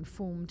before we were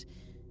informed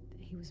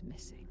that he was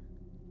missing.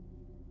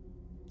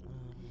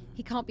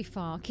 "He can't be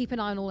far. Keep an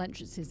eye on all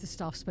entrances," the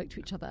staff spoke to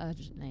each other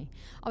urgently.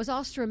 I was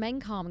asked to remain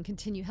calm and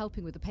continue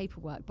helping with the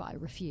paperwork, but I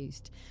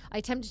refused. I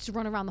attempted to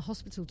run around the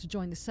hospital to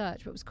join the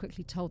search, but was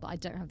quickly told that I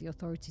don't have the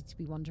authority to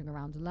be wandering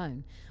around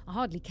alone. I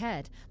hardly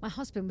cared. My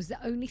husband was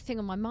the only thing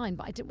on my mind,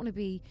 but I didn't want to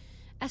be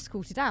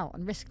escorted out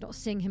and risk not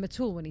seeing him at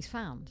all when he's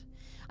found.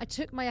 I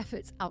took my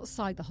efforts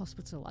outside the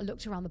hospital. I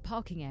looked around the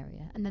parking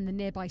area and then the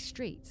nearby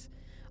streets.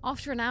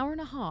 After an hour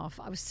and a half,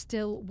 I was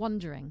still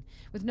wondering,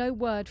 with no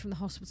word from the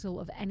hospital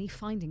of any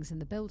findings in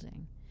the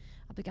building.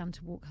 I began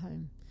to walk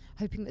home,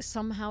 hoping that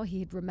somehow he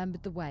had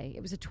remembered the way.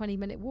 It was a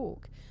 20-minute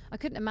walk. I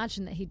couldn't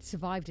imagine that he'd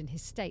survived in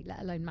his state, let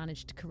alone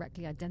managed to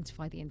correctly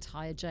identify the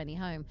entire journey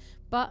home,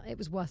 but it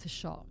was worth a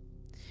shot.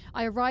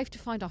 I arrived to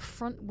find our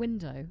front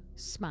window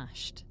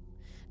smashed.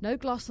 No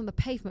glass on the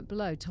pavement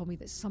below told me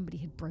that somebody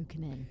had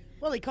broken in.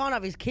 Well, he can't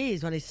have his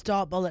keys when he's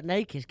stark bollock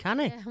naked, can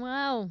he? Yeah,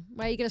 well,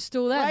 where are you going to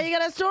store them? Where are you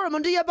going to store them?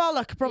 Under your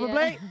bollock,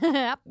 probably.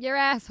 Yeah. Up your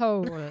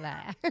asshole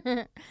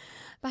there.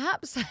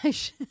 Perhaps I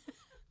should...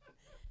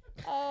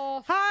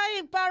 Oh,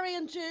 Hi, Barry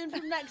and June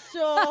from next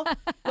door.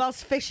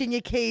 Whilst fishing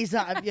your keys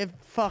out of your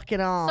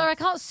fucking arse. sorry, I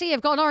can't see.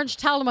 I've got an orange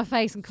towel on my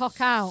face and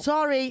cock out.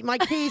 Sorry, my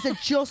keys are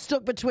just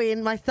stuck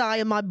between my thigh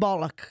and my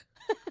bollock.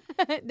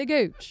 The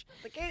gooch.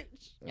 The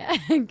gooch. Yeah,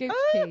 gooch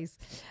keys.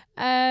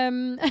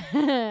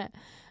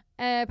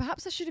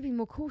 Perhaps I should have been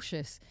more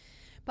cautious,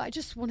 but I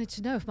just wanted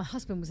to know if my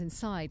husband was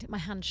inside. My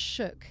hand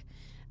shook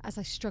as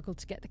I struggled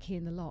to get the key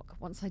in the lock.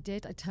 Once I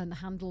did, I turned the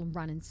handle and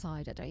ran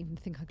inside. I don't even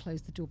think I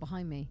closed the door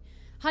behind me.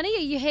 Honey,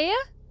 are you here?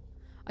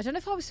 I don't know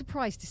if I was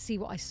surprised to see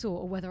what I saw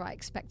or whether I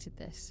expected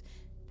this.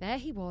 There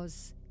he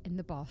was in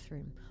the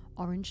bathroom,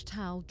 orange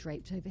towel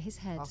draped over his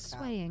head,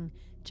 swaying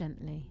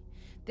gently.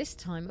 This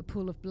time, a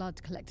pool of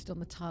blood collected on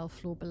the tile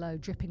floor below,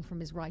 dripping from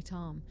his right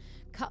arm.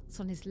 Cuts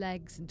on his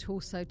legs and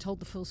torso told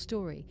the full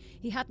story.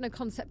 He had no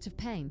concept of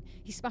pain.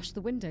 He smashed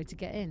the window to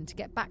get in, to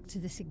get back to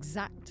this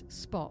exact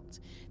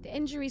spot. The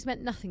injuries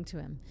meant nothing to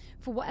him.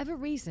 For whatever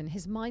reason,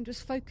 his mind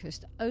was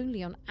focused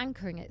only on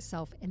anchoring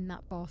itself in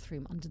that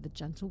bathroom under the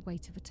gentle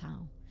weight of a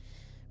towel.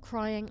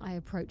 Crying, I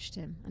approached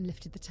him and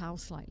lifted the towel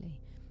slightly.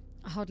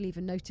 I hardly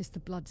even noticed the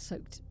blood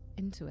soaked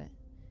into it.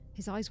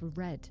 His eyes were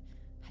red.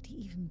 Had he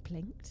even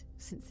blinked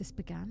since this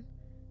began?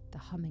 The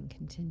humming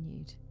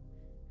continued.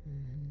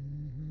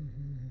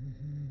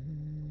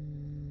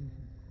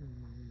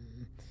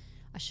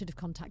 I should have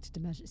contacted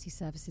emergency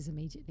services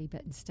immediately,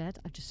 but instead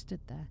I just stood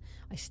there.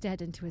 I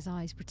stared into his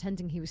eyes,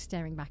 pretending he was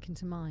staring back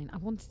into mine. I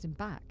wanted him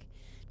back.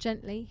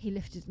 Gently, he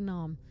lifted an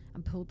arm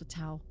and pulled the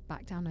towel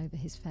back down over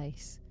his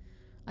face.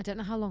 I don't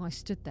know how long I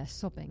stood there,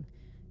 sobbing.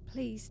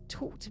 Please,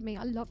 talk to me,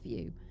 I love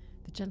you.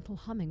 The gentle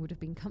humming would have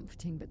been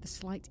comforting, but the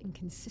slight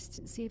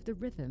inconsistency of the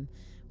rhythm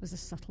was a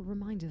subtle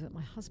reminder that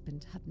my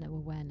husband had no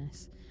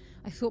awareness.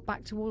 I thought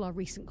back to all our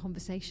recent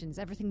conversations,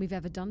 everything we've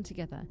ever done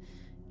together.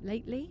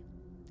 Lately,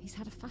 he's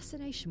had a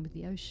fascination with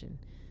the ocean.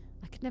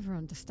 I could never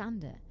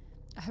understand it.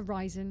 A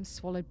horizon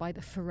swallowed by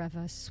the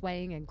forever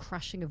swaying and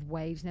crashing of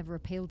waves never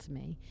appealed to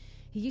me.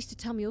 He used to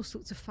tell me all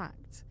sorts of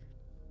facts.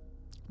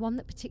 One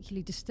that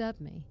particularly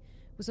disturbed me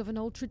was of an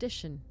old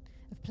tradition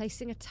of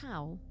placing a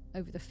towel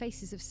over the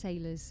faces of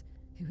sailors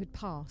who had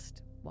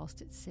passed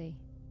whilst at sea.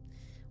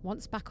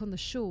 Once back on the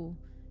shore,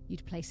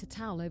 you'd place a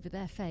towel over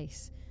their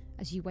face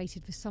as you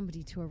waited for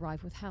somebody to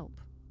arrive with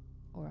help,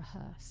 or a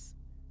hearse.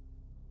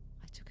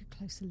 I took a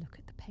closer look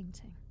at the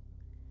painting.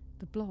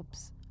 The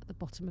blobs at the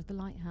bottom of the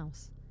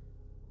lighthouse.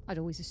 I'd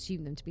always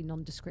assumed them to be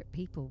nondescript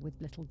people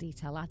with little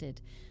detail added,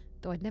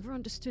 though I'd never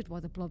understood why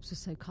the blobs were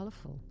so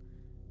colourful.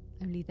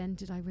 Only then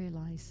did I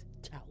realise.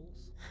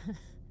 Towels.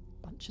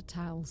 Bunch of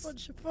towels.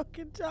 Bunch of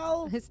fucking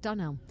towels. It's done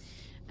now.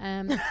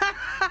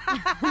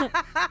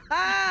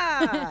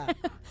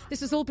 This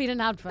has all been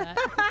an advert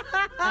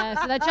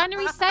for their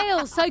January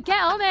sales, so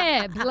get on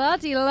it.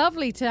 Bloody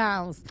lovely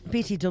towels.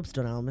 BT Dub's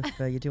done, Alma. If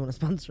you do want to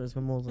sponsor us,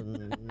 we're more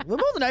than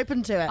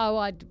open to it. Oh,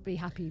 I'd be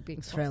happy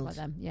being sponsored Thrilled. by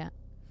them. Yeah.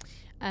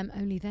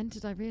 Only then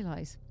did I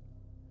realise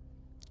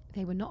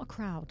they were not a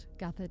crowd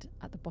gathered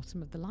at the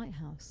bottom of the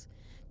lighthouse.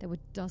 There were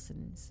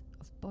dozens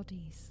of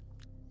bodies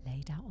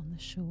laid out on the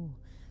shore.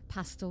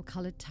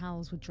 Pastel-coloured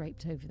towels were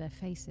draped over their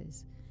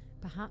faces.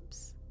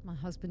 Perhaps my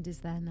husband is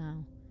there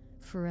now,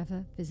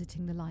 forever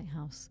visiting the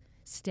lighthouse,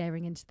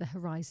 staring into the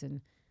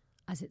horizon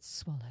as it's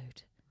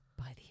swallowed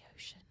by the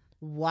ocean.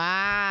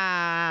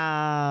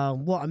 Wow.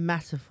 What a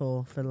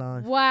metaphor for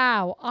life.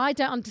 Wow. I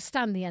don't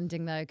understand the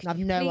ending, though. I've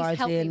no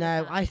idea,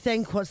 no. I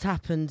think what's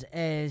happened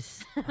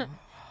is... I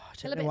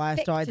A don't little know why I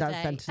bit started thick that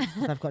today. sentence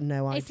because I've got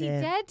no idea. Is he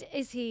dead?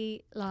 Is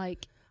he,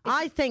 like...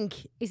 I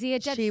think Is he a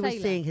dead she was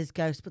sailor? seeing his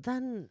ghost, but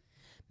then...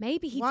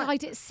 Maybe he What?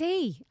 died at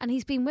sea and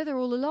he's been with her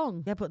all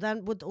along. Yeah, but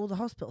then would all the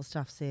hospital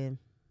staff see him?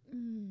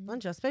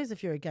 Mind you, I suppose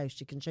if you're a ghost,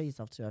 you can show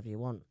yourself to whoever you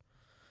want.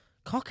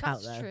 Cock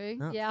out, That's though. true.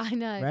 That's Yeah, I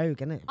know.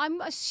 rogue, isn't it?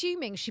 I'm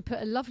assuming she put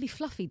a lovely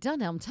fluffy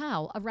Dunelm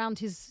towel around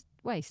his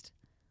waist.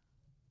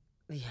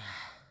 Yeah.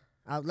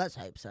 Let's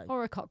hope so.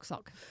 Or a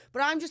cocksock.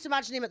 But I'm just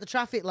imagining him at the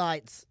traffic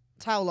lights,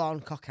 towel on,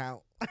 cock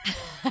out,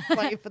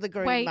 waiting for the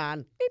green Wait.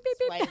 man. Beep, beep,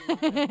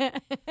 beep.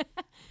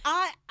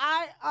 I'm,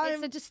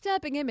 It's a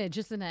disturbing image,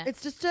 isn't it?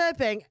 it's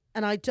disturbing,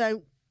 and I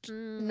don't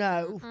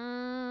know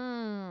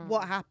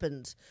what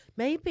happened.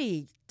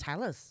 Maybe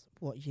tell us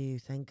what you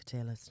think,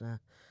 dear listener,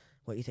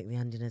 what you think the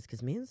ending is,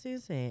 because me and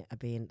Susie are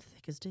being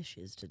thick as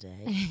dishes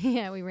today.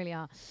 Yeah, we really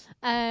are.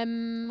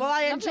 Well,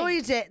 I lovely.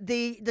 enjoyed it.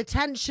 The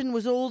tension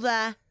was all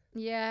there.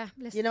 Yeah,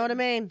 listen, You know what I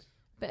mean?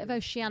 Bit of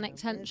oceanic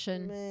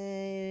tension.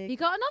 Me. You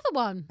got another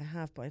one? I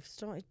have, but I've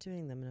started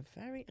doing them in a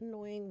very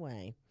annoying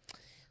way.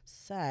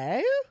 So,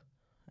 okay.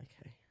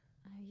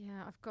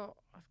 Yeah, I've got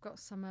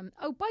some.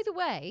 Oh, by the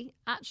way,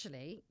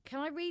 actually, can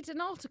I read an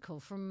article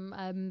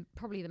from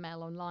probably the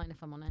Mail Online,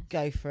 if I'm honest?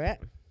 Go for it.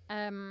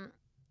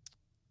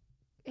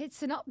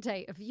 It's an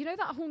update of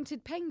that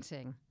haunted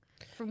painting.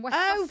 from West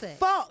Oh Sussex.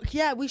 fuck!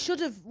 Yeah, we should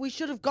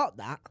have got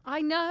that.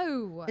 I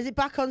know. Is it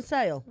back on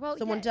sale? Well,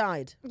 Someone yeah.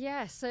 died.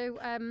 Yeah. So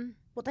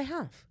What they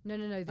have? no.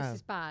 This Oh.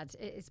 is bad.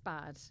 It is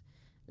bad.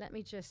 Let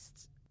me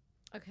just.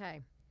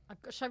 Okay.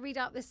 Shall I read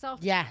out this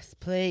after? Yes,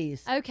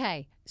 please.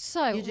 Okay.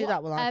 So You do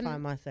that while I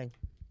find my thing.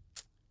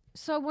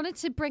 So I wanted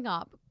to bring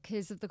up,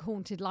 because of the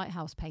haunted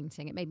lighthouse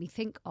painting, it made me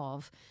think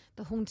of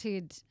the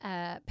haunted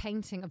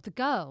painting of the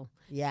girl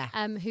Yeah.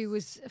 who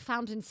was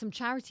found in some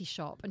charity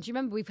shop. And do you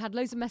remember, we've had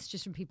loads of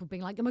messages from people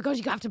being like, oh my God,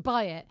 you have to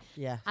buy it.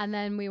 Yeah. And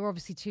then we were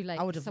obviously too late.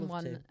 I would have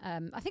loved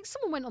someone, I think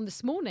someone went on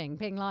this morning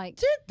being like,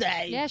 Did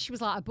they? yeah, she was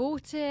like, I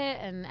bought it.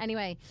 And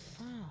anyway,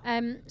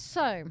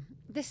 so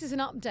this is an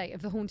update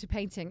of the haunted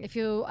painting. If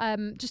you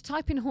just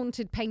type in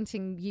haunted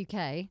painting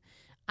UK,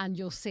 and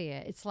you'll see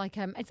it. It's like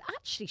it's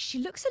actually, she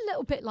looks a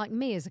little bit like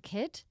me as a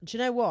kid. Do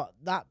you know what?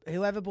 That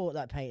whoever bought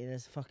that painting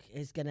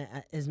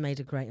has made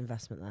a great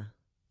investment there.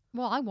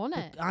 Well, I want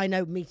it. I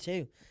know, me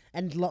too,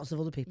 and lots of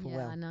other people Yeah,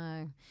 will. I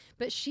know.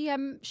 But she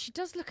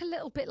does look a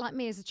little bit like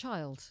me as a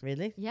child.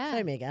 Really? Yeah.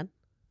 Show me again.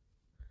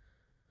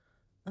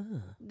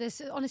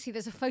 There's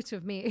a photo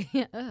of me.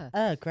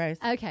 Gross.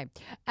 Okay.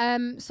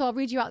 So I'll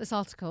read you out this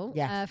article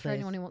Yes, for please.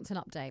 anyone who wants an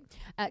update.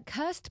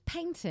 Cursed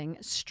painting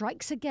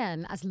strikes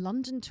again as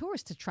London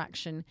tourist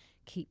attraction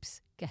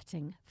keeps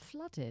getting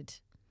flooded.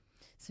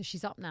 So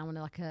she's up now on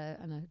a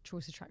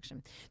tourist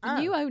attraction. The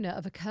new owner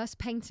of a cursed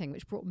painting,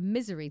 which brought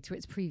misery to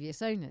its previous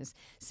owners,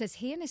 says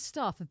he and his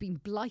staff have been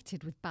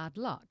blighted with bad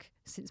luck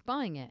since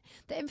buying it.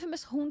 The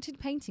infamous haunted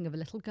painting of a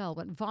little girl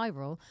went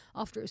viral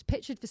after it was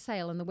pictured for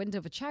sale in the window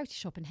of a charity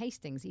shop in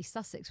Hastings, East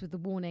Sussex, with the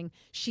warning,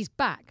 "She's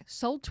back,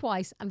 sold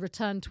twice and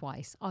returned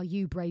twice. Are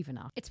you brave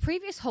enough?" Its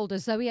previous holder,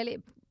 Zoe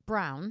Elliott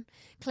Brown,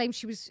 claimed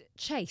she was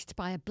chased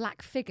by a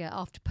black figure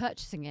after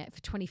purchasing it for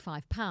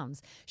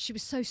 £25. She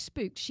was so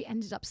spooked she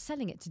ended up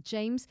selling it to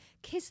James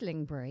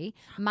Kislingbury,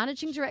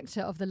 managing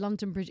director of the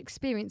London Bridge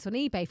Experience, on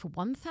eBay for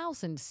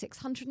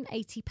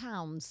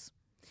 £1,680.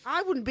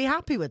 I wouldn't be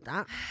happy with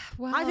that.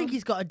 Well, I think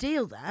he's got a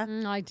deal there.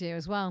 I do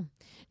as well.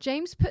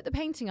 James put the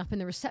painting up in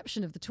the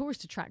reception of the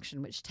tourist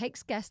attraction, which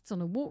takes guests on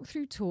a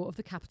walkthrough tour of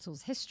the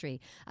capital's history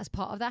as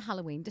part of their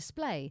Halloween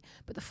display.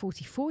 But the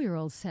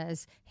 44-year-old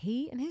says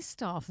he and his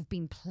staff have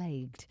been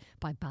plagued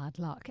by bad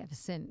luck ever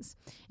since.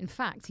 In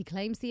fact, he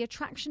claims the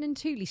attraction in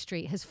Tooley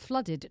Street has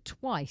flooded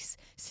twice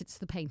since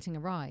the painting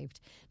arrived.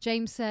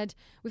 James said,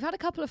 "We've had a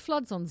couple of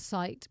floods on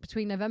site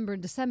between November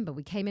and December.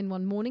 We came in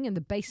one morning and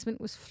the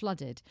basement was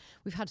flooded.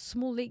 We've had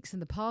small leaks in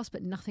the past,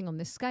 but nothing on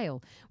this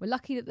scale. We're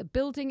lucky that the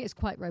building is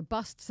quite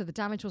robust, so the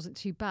damage wasn't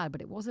too bad, but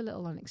it was a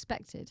little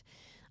unexpected.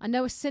 I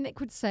know a cynic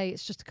would say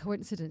it's just a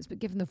coincidence, but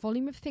given the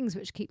volume of things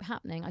which keep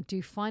happening, I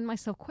do find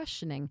myself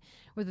questioning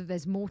whether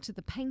there's more to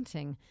the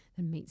painting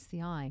than meets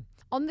the eye."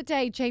 On the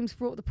day James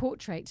brought the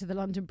portrait to the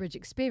London Bridge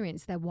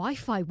Experience, their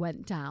Wi-Fi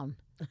went down.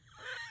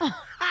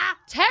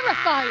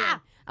 Terrifying!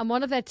 And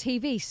one of their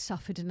TVs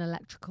suffered an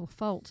electrical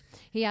fault.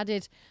 He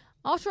added,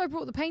 "After I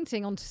brought the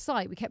painting onto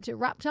site, we kept it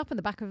wrapped up in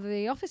the back of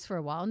the office for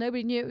a while.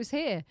 Nobody knew it was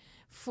here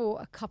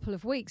for a couple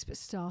of weeks, but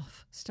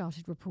staff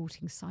started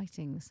reporting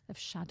sightings of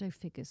shadow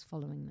figures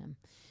following them.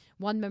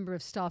 One member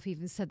of staff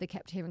even said they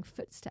kept hearing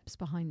footsteps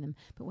behind them,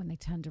 but when they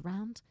turned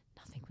around,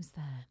 nothing was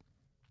there."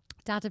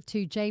 Dad of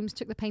two, James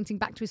took the painting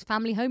back to his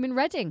family home in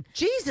Reading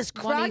Jesus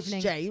one Christ,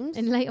 evening James.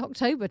 in late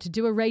October to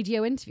do a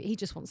radio interview. He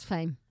just wants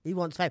fame He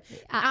wants fame.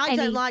 At I any-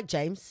 don't like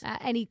James.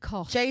 at any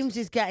cost. James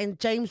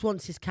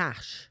wants his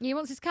cash. He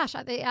wants his cash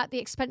at the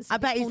expense of I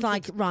bet his he's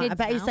like, haunted right, I kids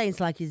bet he's now. saying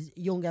to like his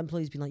young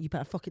employees being like, you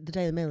better fucking, the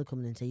Daily Mail are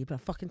coming in here, you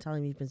better fucking tell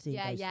him you've been seeing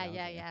ghosts around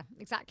here." Yeah.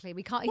 Exactly.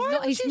 We can't. Why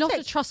would He's you not a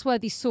take-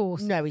 trustworthy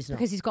source. No, he's not.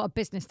 Because he's got a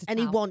business to And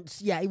tell. he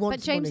wants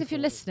But James, money if you're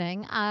for it.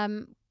 listening,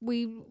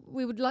 we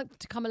would like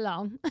to come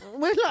along.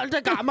 We'd like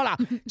to get him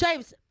along.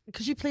 James,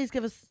 could you please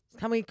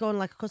can we go on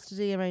like a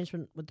custody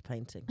arrangement with the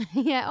painting?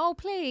 Yeah. Oh,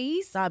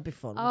 please. That'd be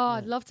fun. Oh, wouldn't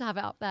I'd it? love to have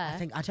it up there.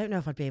 I don't know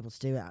if I'd be able to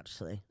do it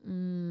actually.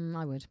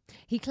 I would.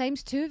 He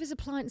claims two of his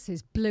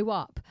appliances blew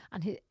up,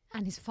 and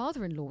his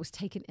father-in-law was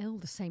taken ill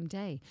the same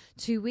day.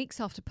 2 weeks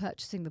after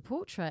purchasing the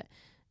portrait,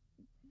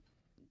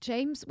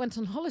 James went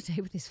on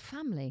holiday with his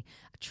family.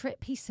 A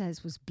trip he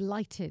says was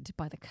blighted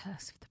by the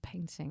curse of the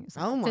painting. It's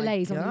like Oh my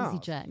delays on God.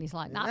 EasyJet, and he's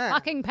like, "That Yeah.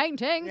 fucking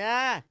painting."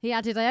 Yeah. He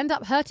added, "I end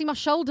up hurting my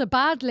shoulder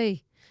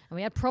badly, and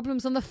we had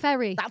problems on the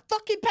ferry." That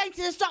fucking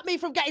painting has stopped me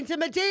from getting to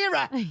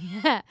Madeira.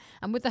 Yeah,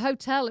 and with the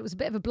hotel, it was a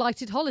bit of a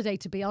blighted holiday,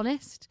 to be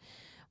honest.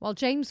 While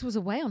James was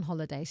away on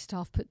holiday,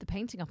 staff put the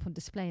painting up on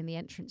display in the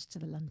entrance to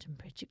the London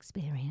Bridge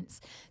Experience.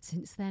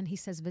 Since then, he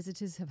says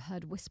visitors have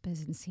heard whispers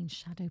and seen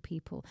shadow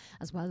people,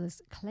 as well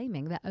as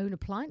claiming their own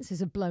appliances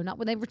have blown up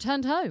when they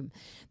returned home.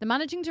 The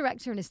managing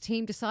director and his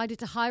team decided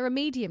to hire a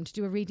medium to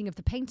do a reading of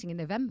the painting in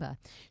November.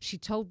 She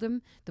told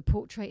them the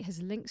portrait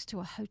has links to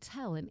a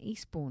hotel in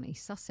Eastbourne,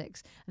 East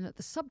Sussex, and that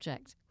the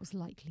subject was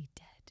likely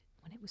dead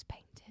when it was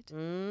painted.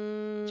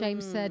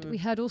 James said, "We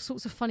heard all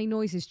sorts of funny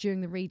noises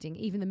during the reading.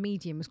 Even the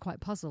medium was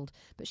quite puzzled,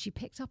 but she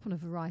picked up on a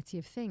variety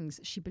of things.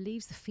 She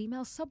believes the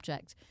female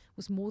subject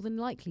was more than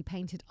likely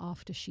painted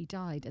after she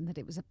died, and that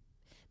it was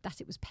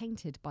that it was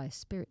painted by a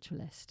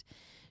spiritualist.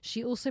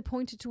 She also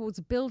pointed towards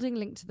a building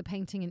linked to the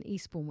painting in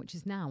Eastbourne, which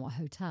is now a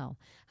hotel.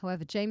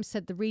 However, James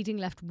said the reading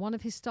left one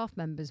of his staff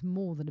members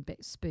more than a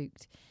bit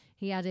spooked.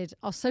 He added,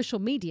 our social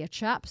media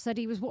chap said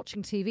he was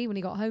watching TV when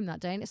he got home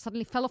that day and it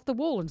suddenly fell off the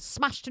wall and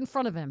smashed in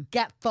front of him.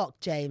 Get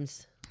fucked,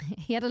 James.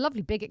 He had a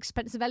lovely big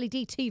expensive LED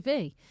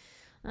TV.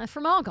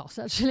 From Argos,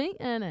 actually,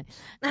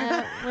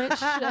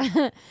 which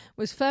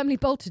was firmly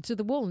bolted to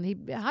the wall, and he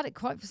had it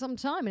quite for some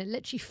time, and it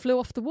literally flew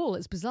off the wall.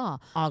 It's bizarre.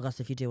 Argos,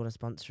 if you do want to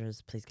sponsor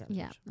us, please get in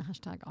touch. Yeah,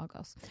 hashtag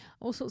Argos.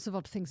 All sorts of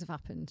odd things have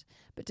happened,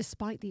 but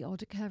despite the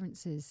odd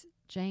occurrences,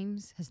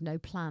 James has no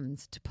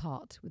plans to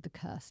part with the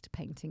cursed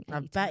painting. I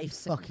bet he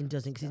fucking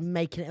doesn't, because he's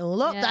making it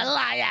all up, the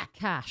liar!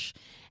 Cash.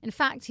 In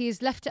fact, he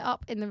has left it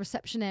up in the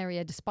reception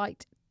area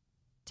despite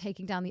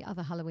taking down the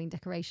other Halloween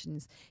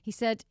decorations. He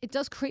said, it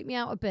does creep me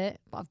out a bit,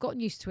 but I've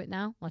gotten used to it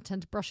now. I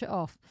tend to brush it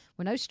off.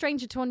 We're no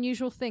stranger to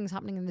unusual things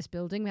happening in this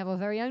building. We have our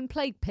very own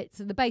plague pits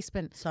in the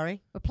basement.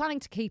 Sorry? We're planning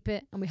to keep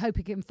it, and we hope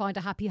he can find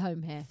a happy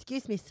home here.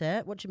 Excuse me,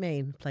 sir. What do you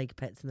mean, plague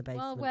pits in the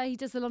basement? Well, where he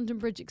does the London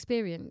Bridge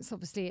experience.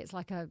 Obviously, it's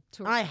like a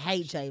tour. I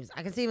hate James.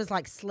 I can see him as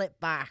like slip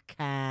back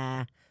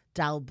hair,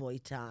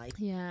 Dalboy tie.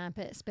 Yeah, a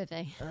bit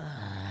spivvy.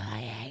 I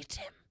hate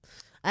him.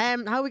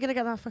 How are we going to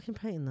get that fucking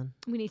painting then?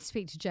 We need to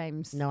speak to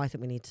James. No, I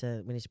think we need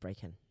to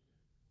break in.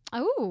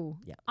 Oh,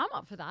 yeah. I'm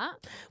up for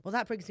that. Well,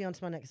 that brings me on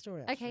to my next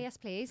story, actually. Okay, yes,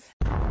 please.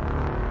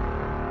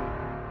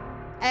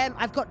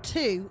 I've got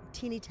two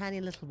teeny tiny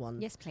little ones.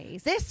 Yes,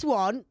 please. This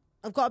one,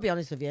 I've got to be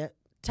honest with you,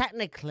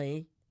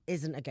 technically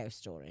isn't a ghost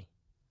story.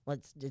 Well,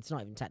 it's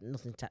not even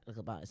nothing technical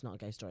about it. It's not a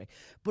ghost story.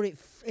 But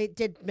it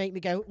did make me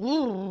go,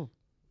 ooh.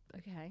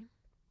 Okay.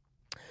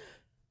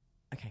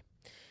 Okay.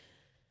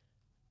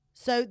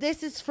 So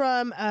this is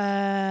from,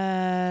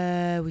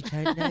 we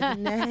don't know the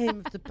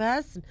name of the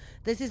person.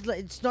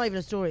 It's not even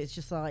a story. It's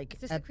just like,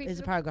 it's a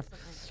paragraph.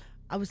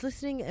 I was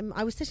sitting in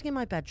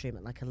my bedroom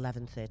at like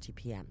 11:30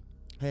 p.m.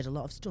 Heard a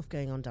lot of stuff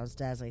going on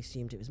downstairs. I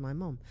assumed it was my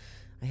mum.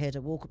 I heard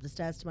her walk up the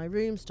stairs to my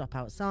room, stop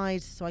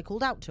outside. So I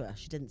called out to her.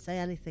 She didn't say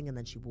anything, and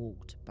then she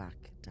walked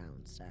back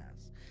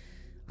downstairs.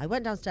 I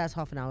went downstairs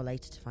half an hour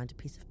later to find a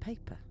piece of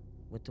paper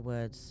with the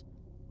words,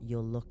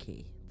 "You're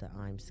lucky that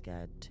I'm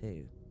scared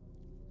too,"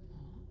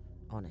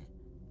 on it,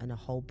 and a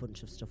whole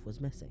bunch of stuff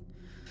was missing.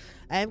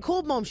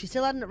 Called Mum. She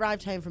still hadn't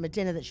arrived home from a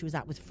dinner that she was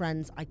at with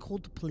friends. I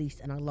called the police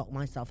and I locked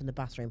myself in the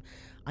bathroom.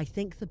 I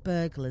think the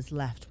burglars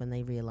left when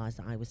they realised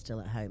that I was still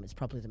at home. It's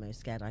probably the most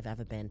scared I've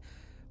ever been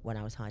when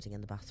I was hiding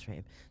in the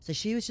bathroom. So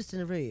she was just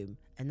in a room,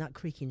 and that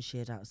creaking she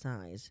heard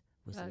outside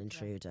was an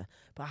intruder.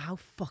 But how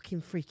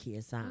fucking freaky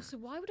is that? Also,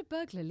 why would a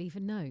burglar leave a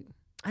note?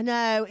 I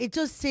know, it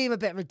does seem a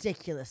bit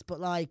ridiculous, but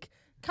like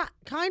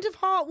kind of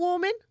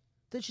heartwarming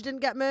that she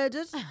didn't get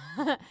murdered.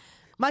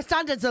 My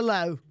standards are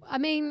low. I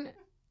mean,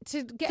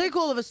 to get... Took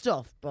all of her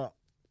stuff, but...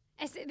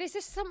 Is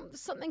this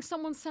something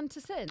someone sent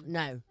us in?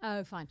 No.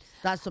 Oh, fine.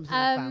 That's something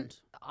I found.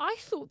 I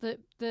thought that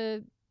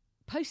the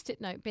Post-it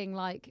note being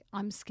like,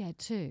 I'm scared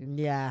too.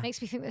 Yeah. Makes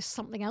me think there's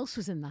something else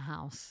was in the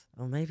house.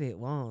 Oh, maybe it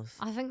was.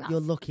 I think that's... You're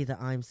lucky that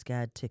I'm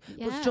scared too.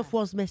 Yeah. But stuff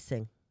was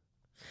missing.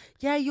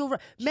 Yeah, you're right.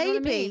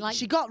 Maybe like,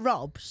 she got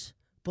robbed,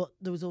 but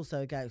there was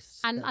also a ghost.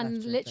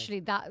 And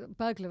literally that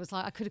burglar was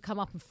like, I could have come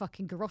up and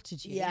fucking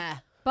garroted you. Yeah.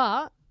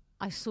 But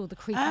I saw the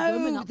creepy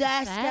woman up the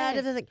they're stairs. scared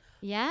of the thing.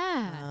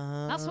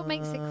 Yeah. That's what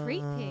makes it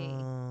creepy.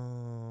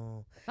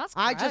 That's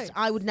gross.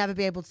 I would never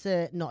be able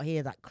to not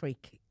hear that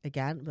creak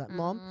again, that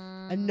Mom,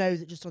 and know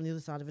that just on the other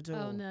side of a door.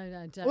 Oh,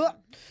 no, don't.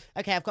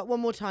 Okay, I've got one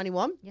more tiny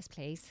one. Yes,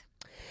 please.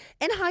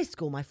 In high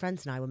school, my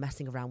friends and I were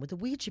messing around with a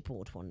Ouija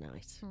board one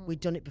night.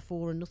 We'd done it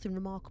before and nothing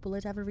remarkable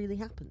had ever really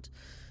happened.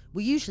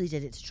 We usually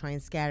did it to try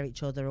and scare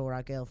each other or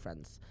our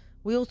girlfriends.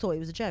 We all thought it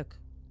was a joke.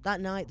 That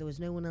night, there was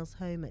no one else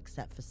home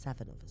except for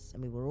 7 of us,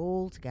 and we were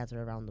all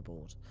together around the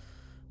board.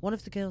 One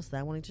of the girls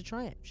there wanted to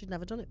try it. She'd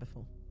never done it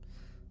before.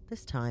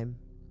 This time,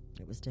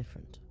 it was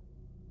different.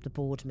 The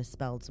board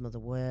misspelled some of the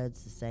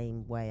words the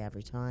same way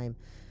every time.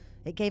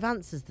 It gave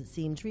answers that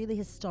seemed really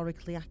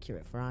historically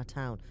accurate for our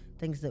town,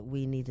 things that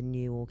we neither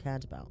knew or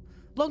cared about.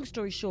 Long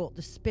story short,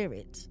 the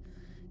spirit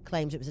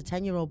claimed it was a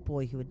 10-year-old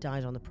boy who had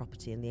died on the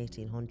property in the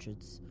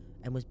 1800s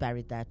and was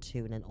buried there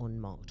too in an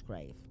unmarked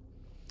grave.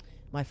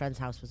 My friend's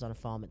house was on a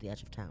farm at the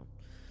edge of town.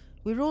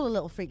 We were all a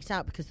little freaked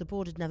out because the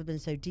board had never been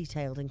so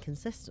detailed and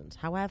consistent.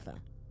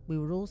 However, we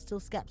were all still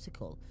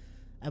sceptical,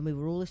 and we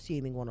were all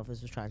assuming one of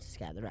us was trying to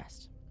scare the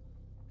rest.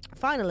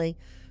 Finally,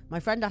 my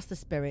friend asked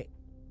if the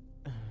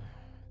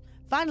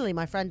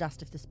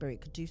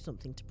spirit could do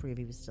something to prove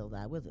he was still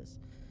there with us.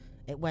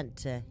 It went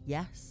to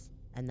yes,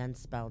 and then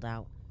spelled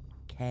out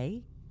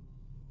K-N-O-C-K.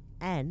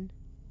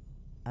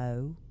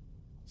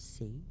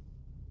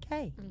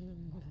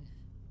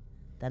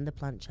 Then the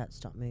planchette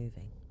stopped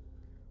moving.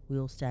 We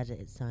all stared at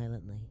it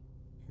silently,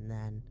 and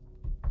then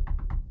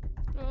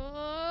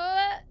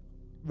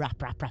rap,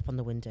 rap, rap on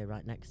the window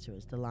right next to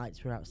us. The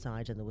lights were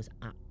outside, and there was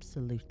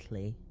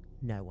absolutely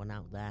no one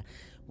out there.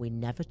 We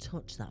never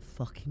touched that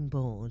fucking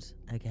board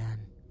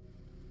again.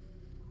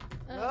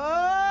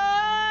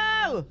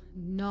 No.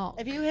 knock.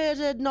 If you heard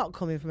a knock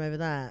coming from over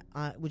there,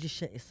 would you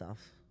shit yourself?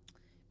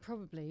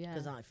 Probably, yeah.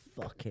 Because I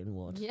fucking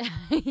would. Yeah,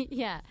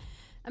 yeah.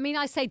 I mean,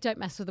 I say don't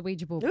mess with the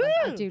Ouija board, but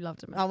I do love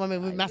to mess. Oh, I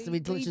mean, we literally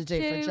do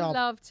it for a job.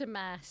 Love to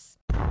mess.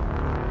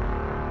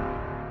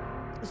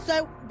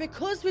 So,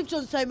 because we've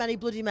done so many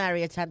Bloody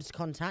Mary attempts to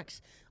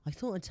contact, I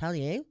thought I'd tell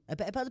you a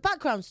bit about the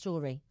background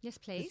story. Yes,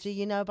 please. Do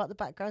you know about the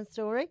background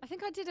story? I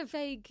think I did a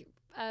vague...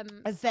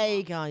 a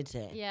vague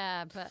idea.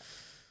 Yeah, but...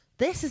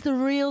 This is the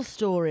real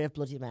story of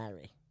Bloody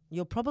Mary.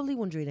 You're probably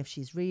wondering if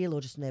she's real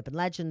or just an urban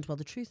legend. Well,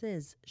 the truth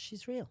is,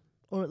 she's real.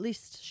 Or at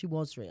least she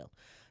was real.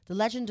 The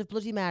legend of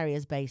Bloody Mary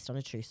is based on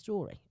a true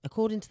story.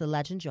 According to the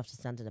legend, you have to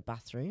stand in a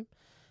bathroom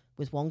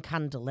with one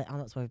candle lit. Oh,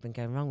 that's where we've been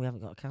going wrong. We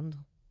haven't got a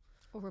candle.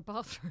 Or a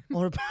bathroom.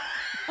 Or a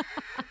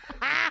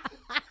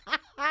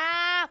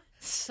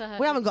So.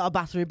 We haven't got a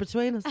bathroom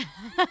between us.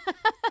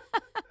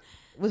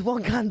 With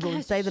one candle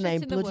and say the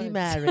name Shit in the Bloody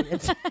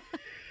woods. Mary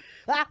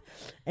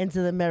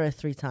into the mirror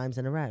 3 times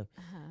in a row.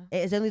 It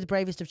is only the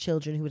bravest of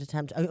children who would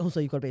attempt... Oh, also,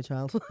 you've got to be a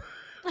child. Well,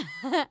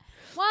 I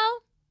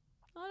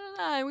don't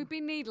know. We've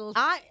been needled.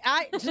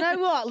 Do you know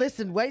what?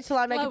 Listen, wait till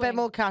I make a bit Glowing.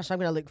 more cash. I'm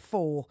going to look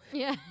 4.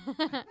 Yeah.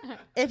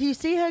 If you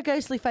see her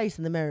ghostly face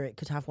in the mirror, it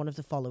could have one of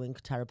the following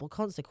terrible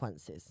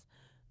consequences.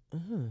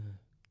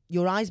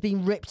 Your eyes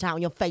being ripped out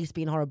and your face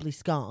being horribly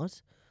scarred,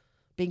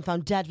 being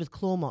found dead with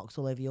claw marks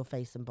all over your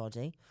face and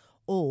body,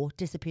 or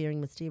disappearing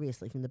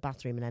mysteriously from the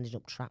bathroom and ending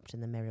up trapped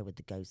in the mirror with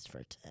the ghost for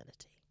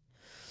eternity.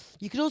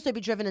 You could also be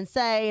driven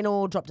insane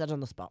or drop dead on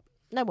the spot.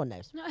 No one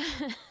knows.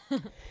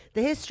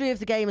 The history of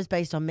the game is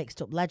based on mixed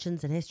up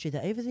legends and history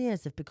that over the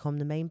years have become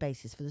the main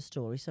basis for the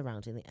story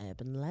surrounding the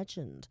urban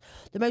legend.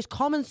 The most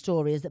common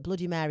story is that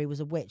Bloody Mary was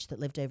a witch that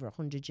lived over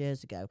 100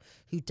 years ago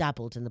who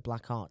dabbled in the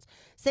black arts.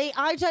 See,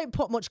 I don't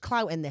put much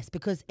clout in this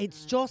because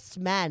it's just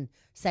men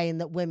saying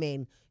that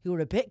women who are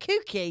a bit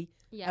kooky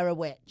are a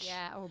witch.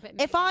 Yeah, or a bit...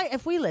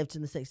 If we lived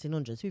in the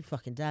 1600s, we'd be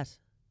fucking dead.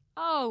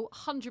 Oh,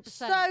 100%.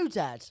 So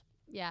dead.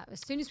 Yeah, as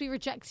soon as we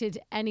rejected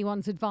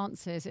anyone's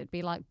advances, it'd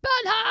be like,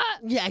 burn her!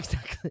 Yeah,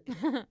 exactly.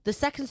 The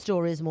second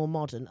story is more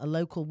modern. A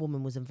local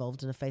woman was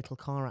involved in a fatal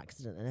car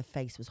accident and her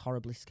face was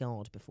horribly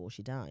scarred before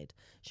she died.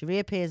 She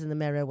reappears in the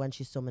mirror when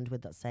she's summoned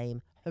with that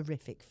same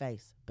horrific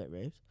face. Bit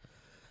rude.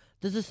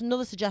 There's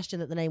another suggestion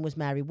that the name was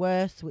Mary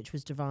Worth, which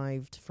was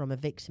derived from a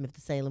victim of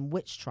the Salem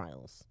witch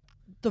trials.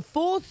 The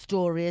fourth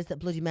story is that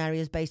Bloody Mary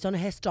is based on a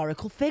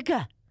historical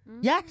figure.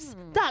 Yes,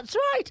 that's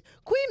right.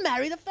 Queen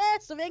Mary I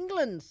of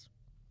England.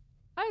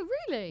 Oh,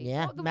 really?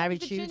 Yeah, What, the Mary one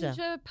with the Tudor.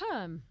 ginger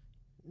perm?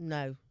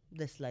 No,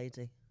 this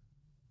lady.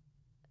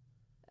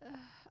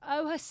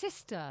 Oh, her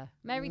sister,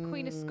 Mary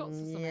Queen of Scots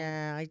or something.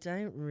 Yeah, I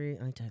don't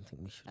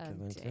think we should go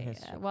into Dear.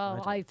 history.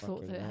 Well, I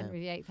thought fucking that know. Henry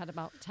VIII had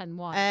about 10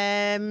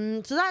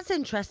 wives. So that's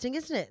interesting,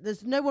 isn't it?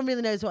 There's no one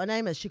really knows what her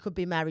name is. She could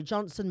be Mary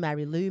Johnson,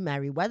 Mary Lou,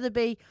 Mary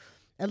Weatherby,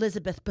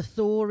 Elizabeth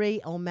Bathory,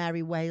 or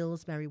Mary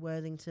Wales, Mary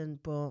Worthington,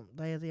 but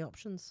they are the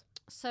options.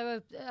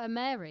 So a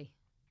Mary.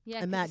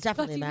 Yeah, 'cause it's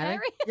definitely Bloody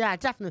Mary. Yeah,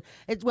 definitely.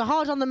 We're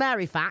hard on the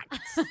Mary facts.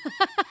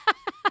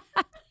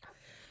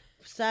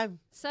 So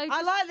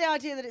I like the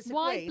idea that it's a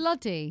why queen.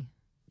 bloody?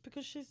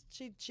 Because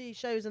she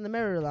shows in the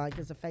mirror like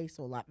as a face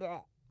all like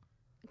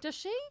Does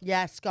she?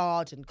 yeah,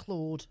 scarred and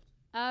clawed.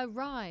 Oh,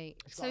 right.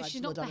 She's So got, like,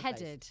 she's not blood on her face.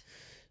 beheaded.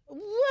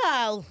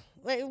 Well,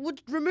 it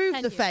would remove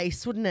the Tenuous.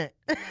 face, wouldn't it?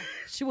 There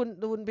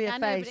wouldn't be a I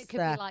know, face but it could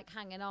there. be like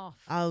hanging off.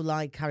 Oh,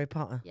 like Harry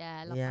Potter.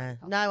 Yeah, I love Yeah. Harry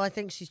Potter. No, I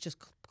think she's just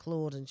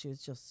clawed and she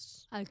was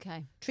just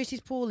Okay.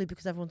 treated poorly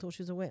because everyone thought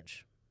she was a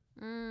witch.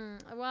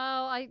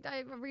 Well, I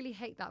really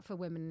hate that for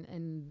women.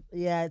 And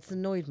Yeah, it's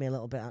annoyed me a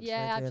little bit actually.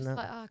 yeah, I'm doing just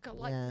that.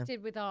 like Yeah. we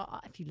did with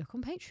our. If you look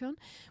on Patreon,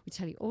 we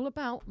tell you all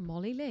about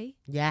Molly Lee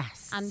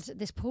Yes. and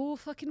this poor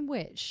fucking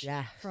witch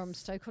Yes. from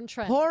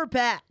Stoke-on-Trent. Poor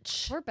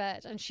bitch. Poor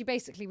bitch, and she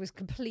basically was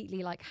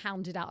completely like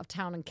hounded out of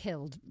town and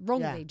killed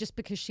wrongly Yeah. just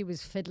because she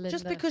was fiddling.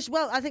 Just because,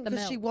 well, I think the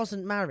because she milk.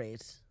 wasn't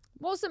married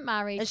wasn't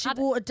married and she had-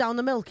 watered down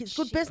the milk. It's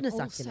good she business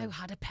also acumen.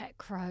 had a pet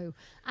crow,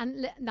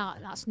 and no,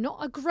 that's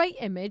not a great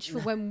image for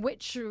when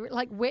witch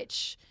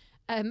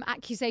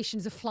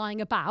accusations are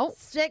flying about.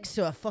 Sticks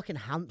to a fucking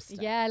hamster.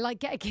 Yeah, like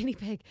get a guinea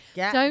pig.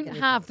 Get a Don't guinea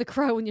have the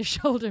crow on your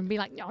shoulder and be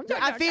like, no.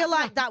 I feel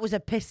like that was a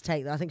piss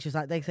take. I think she was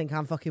like, they think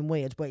I'm fucking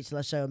weird. Wait till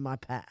I show them my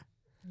pet.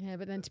 Yeah,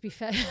 but then to be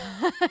fair,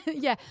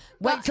 yeah.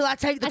 Wait till I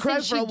take the I crow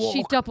think for a walk.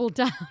 She doubled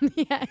down.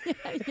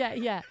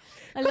 yeah.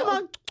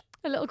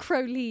 A little crow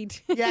lead.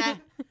 Yeah.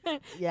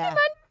 Yeah.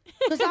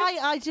 Because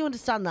I do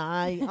understand that.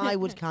 I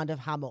would kind of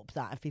ham up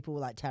that if people were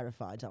like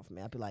terrified of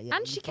me. I'd be like, yeah.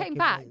 And you she fucking came wait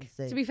back. and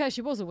see. To be fair,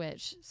 she was a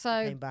witch.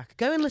 So Came back.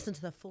 Go and listen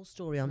to the full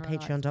story on Right,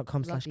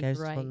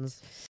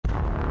 patreon.com/ghosthuns.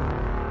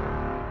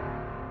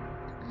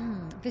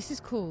 this is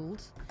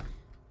called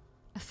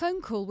A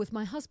Phone Call with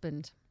My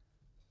Husband.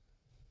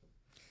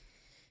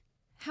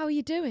 How are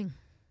you doing?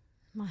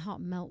 My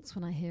heart melts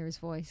when I hear his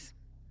voice.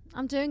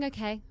 I'm doing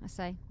okay, I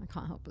say. I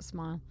can't help but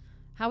smile.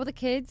 How are the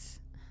kids?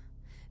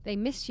 They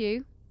miss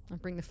you. I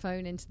bring the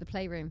phone into the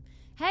playroom.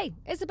 Hey,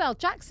 Isabel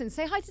Jackson,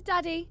 say hi to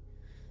Daddy.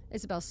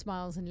 Isabel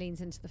smiles and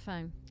leans into the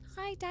phone.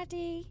 Hi,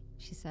 Daddy,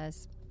 she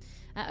says.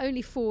 At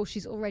only 4,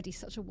 she's already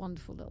such a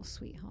wonderful little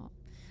sweetheart.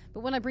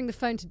 But when I bring the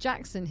phone to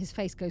Jackson, his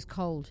face goes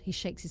cold. He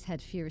shakes his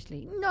head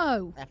furiously.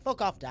 No!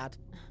 Fuck off, Dad.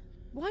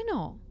 Why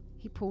not?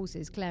 He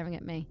pauses, glaring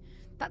at me.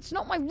 That's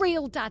not my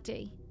real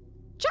daddy.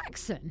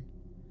 Jackson!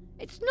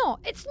 It's not!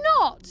 It's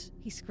not!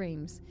 He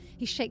screams.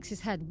 He shakes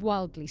his head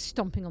wildly,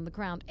 stomping on the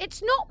ground.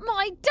 It's not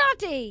my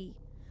daddy!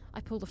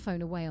 I pull the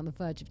phone away on the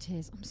verge of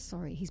tears. I'm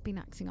sorry, he's been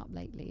acting up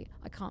lately.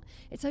 I can't.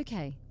 It's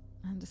okay.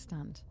 I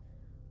understand.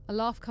 A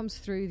laugh comes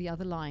through the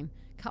other line,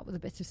 cut with a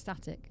bit of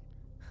static.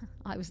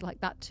 I was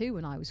like that too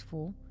when I was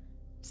 4.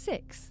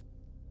 6.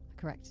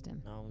 I corrected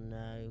him. Oh,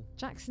 no.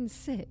 Jackson's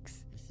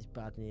 6. This is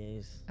bad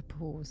news. A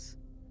pause.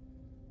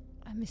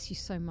 I miss you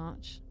so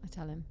much, I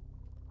tell him.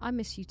 I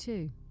miss you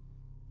too.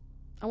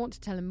 I want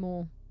to tell him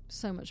more,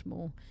 so much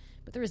more,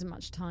 but there isn't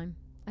much time.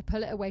 I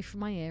pull it away from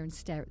my ear and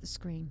stare at the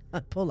screen.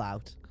 I pull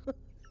out.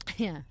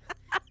 Yeah.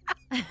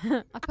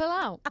 I pull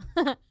out.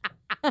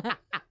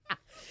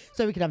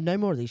 So we can have no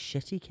more of these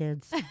shitty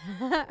kids.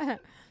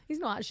 He's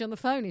not actually on the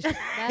phone. He's just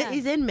there.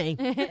 He's in me.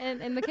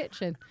 in the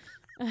kitchen.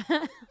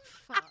 Fuck.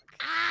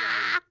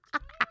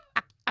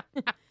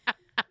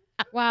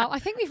 Wow, I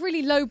think we've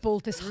really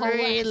lowballed this whole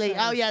Really?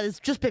 episode. Oh, yeah, there's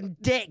just been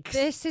dicks.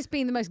 This has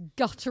been the most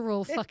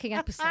guttural fucking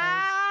episode.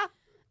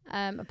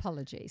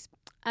 Apologies.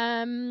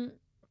 I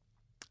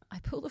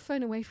pull the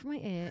phone away from my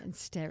ear and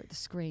stare at the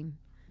screen.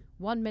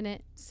 1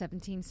 minute,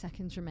 17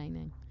 seconds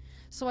remaining.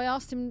 So I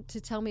asked him to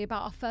tell me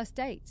about our first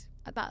date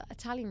at that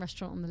Italian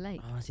restaurant on the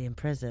lake. Oh, is he in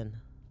prison?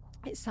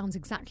 It sounds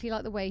exactly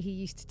like the way he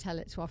used to tell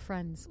it to our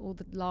friends. All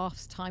the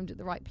laughs timed at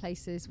the right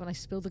places, when I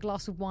spilled a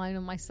glass of wine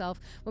on myself,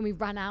 when we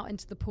ran out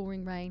into the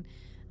pouring rain.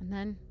 And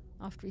then,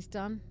 after he's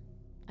done,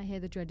 I hear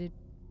the dreaded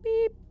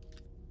beep.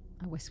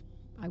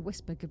 I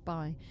whisper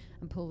goodbye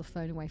and pull the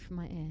phone away from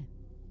my ear.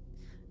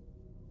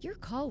 Your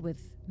call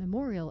with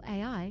Memorial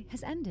AI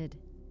has ended.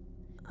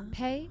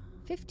 Pay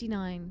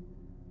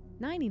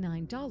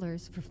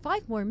 $59.99 for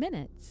 5 more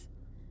minutes.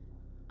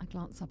 I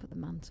glance up at the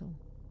mantel,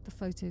 the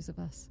photos of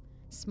us,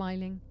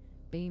 smiling,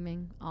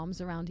 beaming,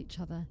 arms around each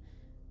other,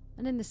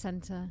 and in the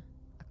centre,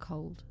 a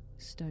cold,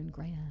 stone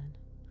grey urn.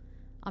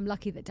 I'm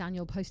lucky that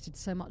Daniel posted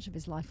so much of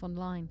his life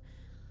online.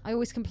 I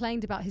always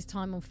complained about his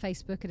time on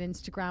Facebook and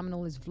Instagram and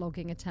all his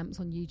vlogging attempts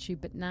on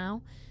YouTube, but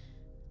now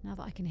that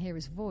I can hear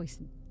his voice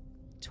and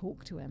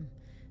talk to him,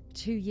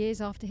 2 years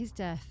after his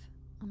death,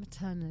 I'm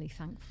eternally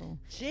thankful.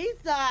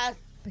 Jesus!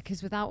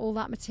 Because without all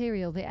that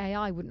material, the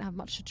AI wouldn't have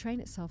much to train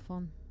itself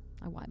on.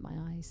 I wipe my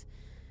eyes.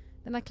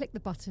 Then I click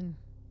the button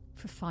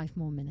for 5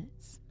 more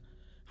minutes.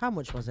 How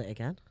much was it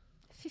again?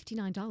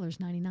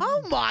 $59.99.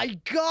 Oh my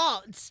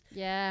God!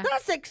 Yeah.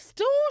 That's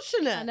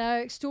extortionate! I know,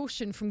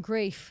 extortion from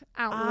grief.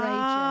 Outrageous.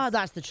 Ah,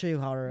 that's the true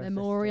horror of this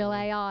Memorial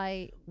story.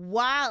 AI.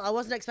 Wow, I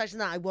wasn't expecting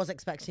that. I was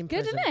expecting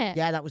Good, prison. isn't it?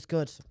 Yeah, that was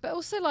good. But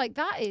also, like,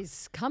 that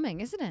is coming,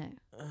 isn't it?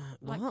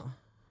 What?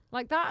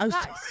 Like that, Oh,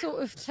 that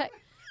sort of...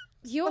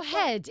 Your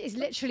head is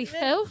literally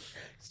filth.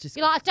 It's just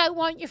You're like, I don't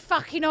want your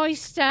fucking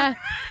oyster.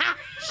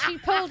 She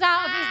pulled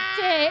out of his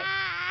dick.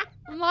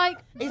 I'm like,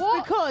 It's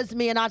what? because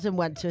me and Adam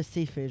went to a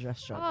seafood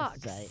restaurant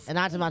Fuck's yesterday, and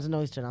Adam had an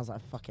oyster, and I was like,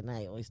 I fucking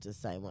hate oysters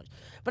so much.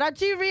 But I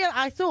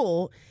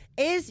thought,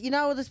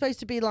 they're supposed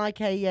to be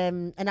like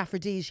an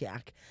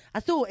aphrodisiac.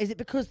 I thought, is it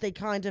because they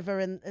kind of are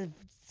in a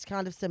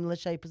kind of similar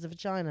shape as a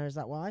vagina? Is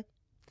that why?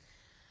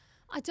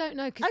 I don't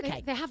know, because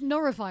they have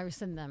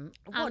norovirus in them.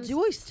 What, And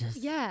do oysters?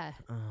 yeah.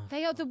 Oh,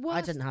 They are the worst.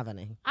 I didn't have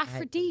any. I hate them.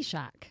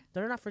 Aphrodisiac.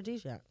 They're an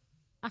aphrodisiac.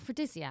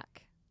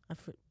 Aphrodisiac.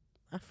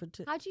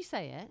 How do you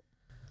say it?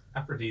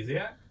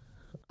 Aphrodisiac?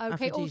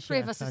 Okay, all 3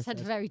 of us have said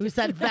very different. We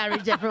said very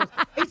different.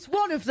 It's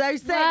one of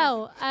those things.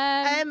 Well,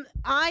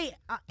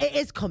 it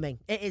is coming.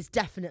 It is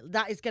definitely.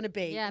 That is going to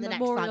be in the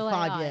Memorial next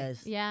 5 AI.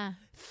 years. Yeah.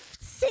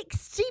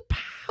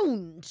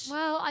 £60.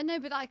 Well, I know,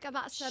 but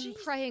that's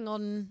preying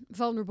on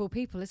vulnerable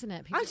people, isn't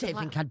it? People I don't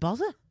think I'd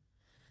bother.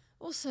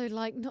 Also, do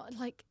you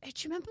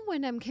remember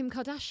when Kim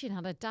Kardashian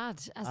had her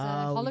dad as a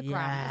Oh, hologram?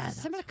 yeah, It's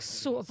a similar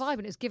sort of vibe,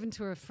 and it was given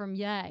to her from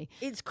Ye.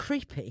 It's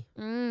creepy.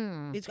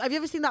 Mm. Have you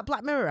ever seen that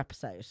Black Mirror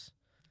episode?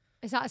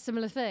 Is that a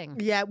similar thing?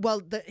 Yeah,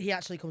 well, he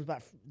actually comes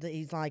back.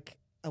 He's like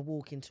a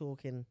walking,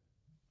 talking.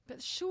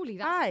 But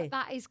surely Aye.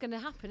 that is going to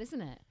happen,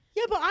 isn't it?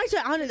 Yeah, but I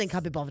don't think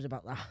I'd be bothered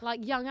about that.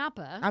 Like young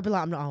ABBA. I'd be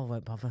like, I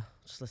won't bother.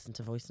 Just listen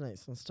to voice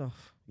notes and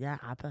stuff. Yeah,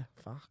 ABBA.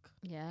 Fuck.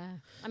 Yeah.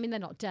 I mean, they're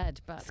not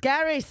dead, but...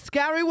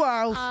 Scary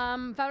world.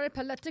 Very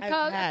political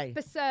Okay.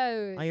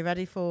 episode. Are you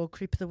ready for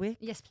Creep of the Week?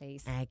 Yes,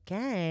 please.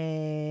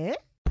 Okay.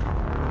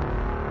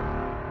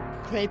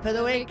 Creep of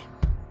the Week.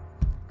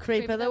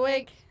 Creep of the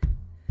Week.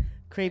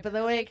 Creep of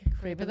the Week.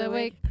 Creep of the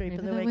Week. Creep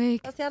of the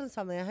Week. That's the Adam's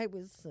Family. I hope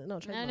it's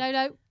not trademarked.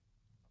 No.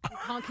 You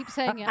can't keep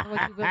saying it,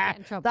 otherwise we will get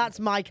in trouble. That's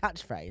my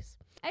catchphrase.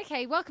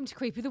 Okay, welcome to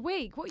Creep of the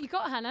Week. What you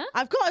got, Hannah?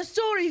 I've got a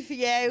story for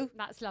you.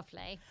 That's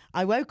lovely.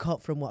 I woke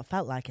up from what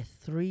felt like a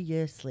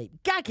 3-year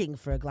sleep, gagging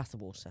for a glass of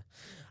water.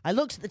 I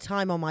looked at the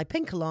time on my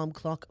pink alarm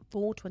clock,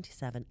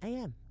 4:27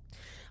 a.m.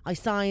 I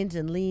signed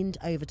and leaned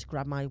over to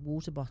grab my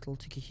water bottle,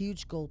 took a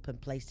huge gulp and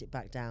placed it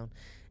back down.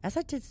 As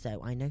I did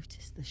so, I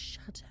noticed the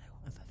shadow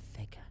of a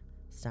figure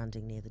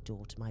standing near the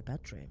door to my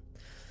bedroom.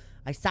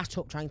 I sat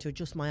up, trying to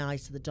adjust my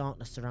eyes to the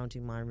darkness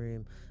surrounding my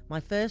room. My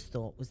first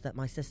thought was that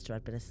my sister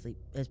had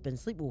been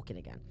sleepwalking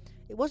again.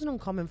 It wasn't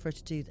uncommon for her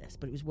to do this,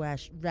 but it was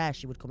rare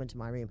she would come into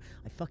my room.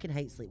 I fucking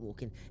hate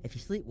sleepwalking. If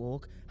you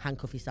sleepwalk,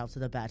 handcuff yourself to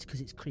the bed,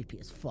 because it's creepy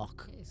as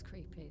fuck. It is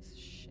creepy as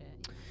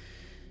shit.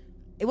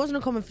 It wasn't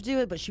uncommon for doing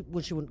it, but she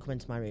wouldn't come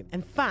into my room.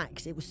 In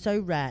fact, it was so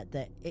rare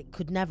that it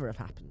could never have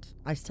happened.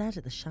 I stared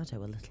at the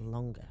shadow a little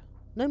longer.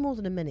 No more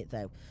than a minute,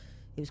 though.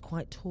 It was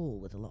quite tall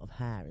with a lot of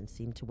hair and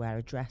seemed to wear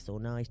a dress or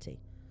nightie.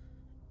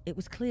 It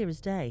was clear as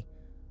day.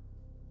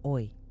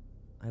 Oi,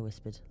 I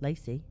whispered.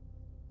 Lacey?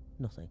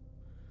 Nothing.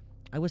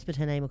 I whispered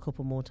her name a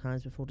couple more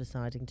times before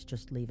deciding to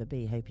just leave her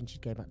be, hoping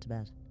she'd go back to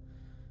bed.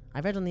 I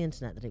read on the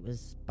internet that it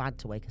was bad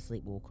to wake a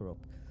sleepwalker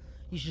up.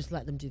 You should just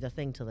let them do their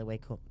thing till they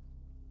wake up.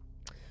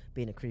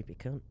 Being a creepy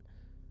cunt.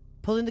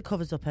 Pulling the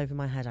covers up over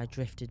my head, I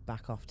drifted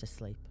back off to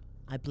sleep.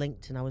 I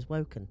blinked and I was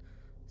woken,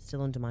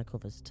 still under my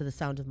covers, to the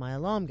sound of my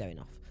alarm going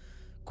off.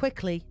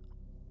 Quickly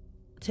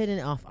turning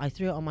it off, I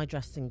threw it on my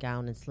dressing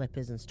gown and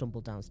slippers and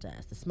stumbled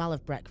downstairs. The smell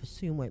of breakfast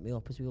soon woke me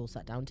up as we all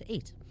sat down to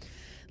eat.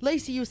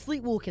 Lacey, you were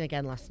sleepwalking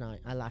again last night.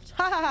 I laughed.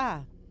 Ha ha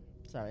ha!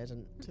 Sorry, I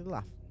didn't do the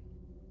laugh.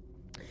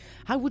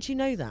 How would you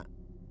know that?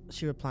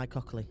 She replied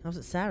cockily. I was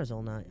at Sarah's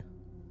all night.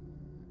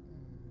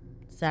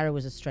 Sarah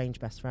was a strange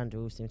best friend who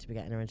always seemed to be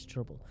getting her into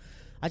trouble.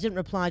 I didn't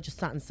reply, just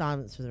sat in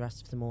silence for the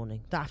rest of the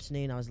morning. That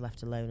afternoon, I was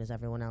left alone as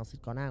everyone else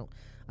had gone out.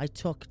 I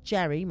took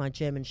Jerry, my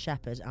German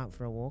Shepherd, out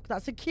for a walk.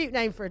 That's a cute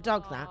name for a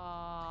dog, that.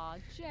 Aw,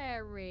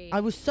 Jerry. I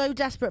was so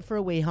desperate for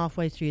a wee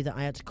halfway through that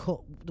I had to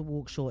cut the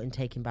walk short and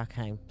take him back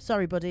home.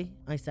 Sorry, buddy,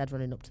 I said,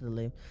 running up to the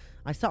loo.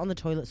 I sat on the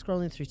toilet,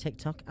 scrolling through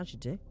TikTok, as you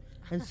do,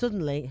 and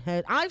suddenly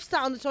heard... I've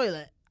sat on the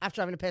toilet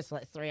after having a piss for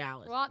like 3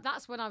 hours. Well,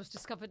 that's when I was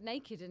discovered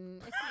naked in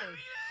Italy.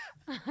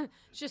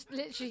 Just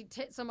literally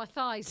tits on my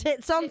thighs.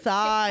 Tits on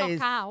thighs.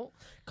 TikTok out.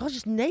 God,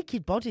 just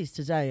naked bodies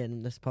today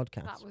in this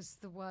podcast. That was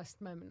the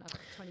worst moment of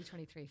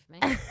 2023 for me.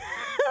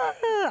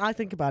 I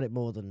think about it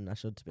more than I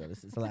should, to be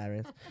honest. It's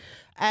hilarious.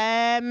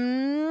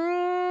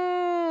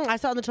 I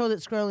sat on the toilet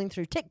scrolling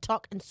through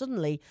TikTok and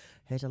suddenly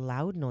heard a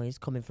loud noise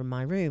coming from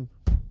my room.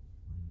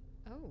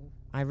 Oh.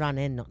 I ran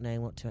in, not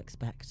knowing what to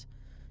expect.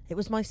 It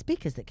was my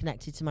speakers that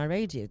connected to my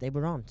radio. They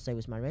were on, so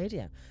was my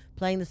radio,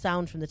 playing the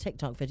sound from the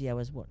TikTok video I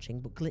was watching,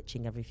 but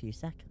glitching every few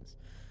seconds.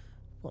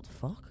 What the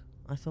fuck?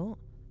 I thought.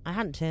 I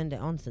hadn't turned it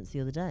on since the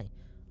other day.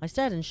 I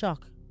stared in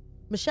shock.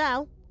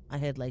 Michelle, I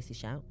heard Lacey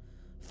shout.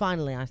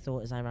 Finally, I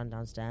thought as I ran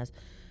downstairs.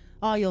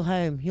 Oh, you're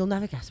home. You'll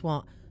never guess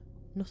what.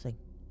 Nothing.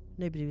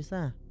 Nobody was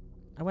there.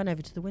 I went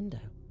over to the window.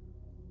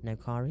 No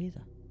car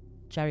either.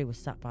 Jerry was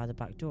sat by the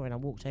back door and I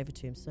walked over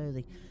to him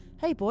slowly.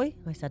 Hey, boy,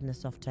 I said in a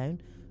soft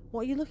tone.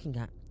 What are you looking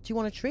at? Do you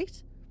want a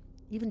treat?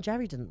 Even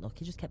Jerry didn't look.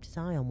 He just kept his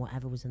eye on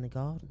whatever was in the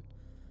garden.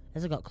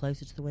 As I got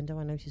closer to the window,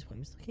 I noticed what he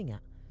was looking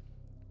at.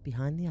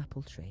 Behind the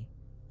apple tree,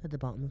 at the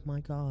bottom of my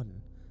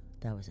garden,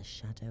 there was a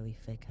shadowy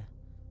figure.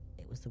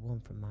 It was the one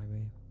from my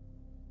room.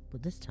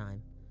 But this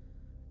time,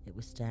 it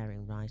was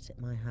staring right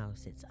at my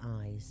house, its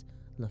eyes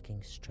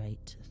looking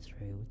straight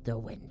through the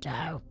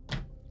window.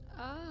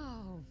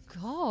 Oh,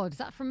 God. Is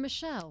that from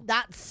Michelle?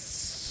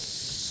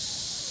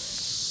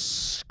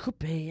 That's... Could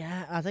be,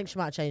 yeah. I think she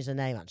might have changed her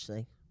name,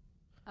 actually.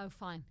 Oh,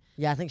 fine.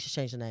 Yeah, I think she's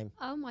changed her name.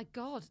 Oh, my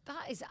God.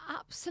 That is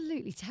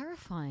absolutely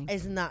terrifying.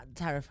 Isn't that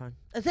terrifying?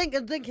 I'm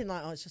thinking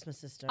like, oh, it's just my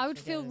sister. I would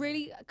feel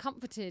really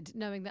comforted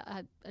knowing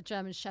that a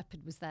German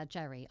Shepherd was there,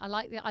 Jerry. I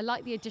like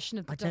the addition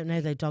of the I dog. don't know,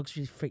 though. Dogs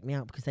really freak me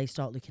out because they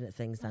start looking at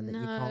things then that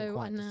you can't I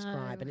quite know.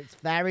 describe. And it's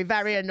very,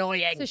 very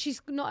annoying. So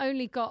she's not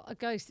only got a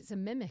ghost, it's a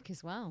mimic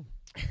as well.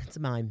 It's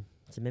a mime.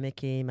 It's a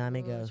mimicky,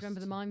 mammy Oh, do you ghost.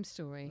 remember the mime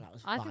story? That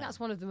was I think fine. that's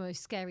one of the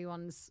most scary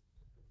ones.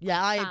 Yeah,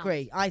 I found.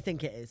 agree. I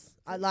think it is.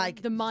 I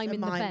like the mime a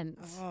in the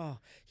vents. Oh,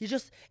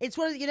 it's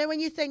one of the, when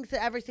you think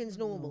that everything's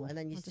normal and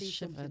then you I just see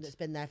something shivered. that's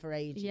been there for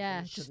ages. Yeah,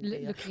 and it just shouldn't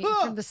be. looking at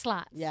it from the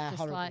slats. Yeah, just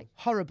horrible. like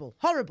Horrible.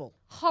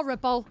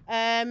 horrible.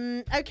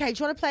 Okay,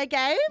 do you want to play a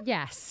game?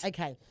 Yes.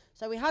 Okay,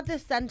 so we had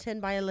this sent in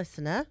by a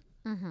listener.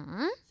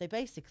 Mm-hmm. So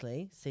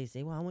basically,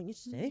 Susie, what I want you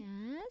to do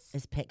Yes.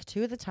 is pick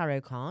 2 of the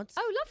tarot cards.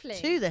 Oh, lovely.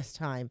 2 this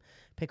time.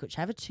 Pick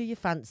whichever 2 you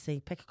fancy.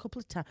 Pick a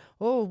couple of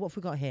Oh, what have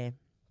we got here?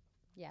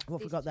 Yeah.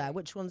 What have we got there?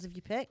 Which ones have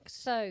you picked?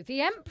 So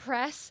the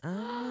Empress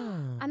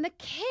Ah. and the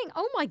King.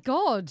 Oh my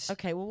God.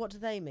 Okay, well, what do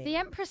they mean? The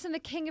Empress and the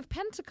King of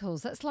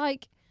Pentacles. That's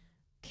like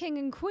King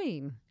and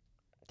Queen.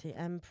 The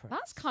Empress.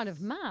 That's kind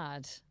of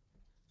mad.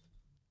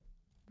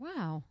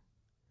 Wow.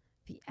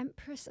 The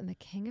Empress and the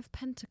King of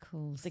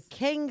Pentacles. The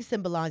King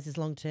symbolises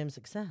long-term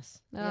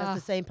success. He Ah. has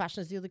the same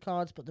passion as the other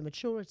cards, but the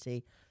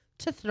maturity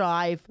to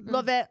thrive.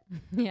 Love it.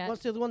 Yeah.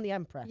 What's the other one? The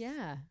Empress.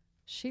 Yeah.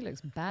 She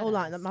looks badass. Oh,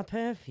 like that, my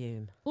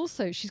perfume.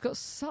 Also, she's got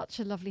such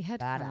a lovely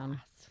head Badass.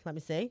 crown. Let me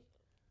see.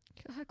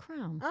 Look at her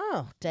crown.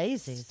 Oh,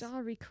 daisies.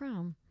 Starry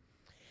crown.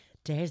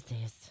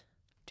 Daisies.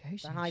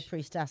 Daisies. The High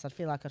Priestess. I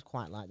feel like I'd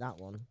quite like that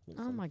one. at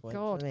Oh some my point.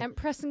 God. I mean,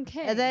 Empress and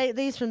King. are they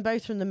these from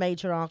both from the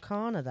Major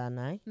Arcana then,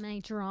 eh?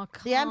 Major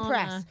Arcana. The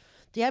Empress.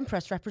 The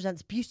Empress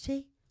represents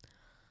beauty,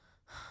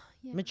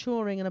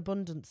 maturing in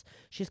abundance.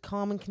 She's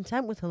calm and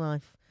content with her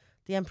life.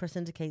 The Empress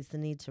indicates the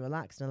need to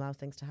relax and allow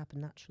things to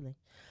happen naturally.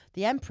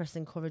 The Empress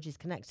encourages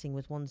connecting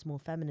with one's more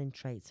feminine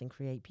traits and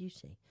create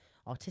beauty.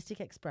 Artistic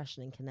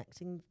expression and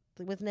connecting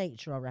with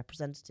nature are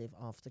representative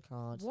of the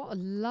card. What a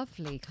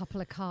lovely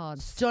couple of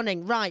cards.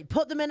 Stunning. Right,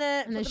 put them in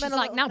a... And then she's in a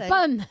like, little now thing.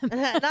 bun.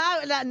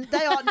 No,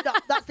 they are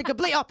not, that's the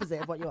complete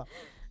opposite of what you are.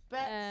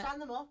 But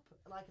stand them up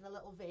like in a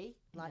little V,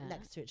 like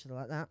next to each other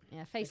like that.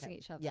 Yeah, facing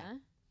each other. Yeah.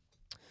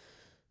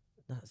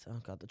 That's, oh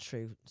God, the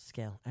true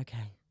skill.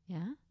 Okay.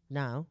 Yeah.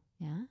 Now,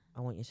 Yeah.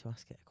 I want you to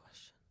ask it a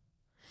question.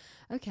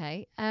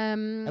 Okay.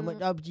 And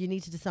you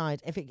need to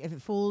decide if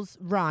it falls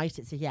right,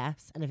 it's a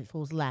yes, and if it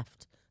falls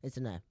left, it's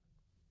a no.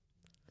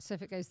 So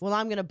if it goes... Well,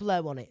 I'm going to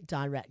blow on it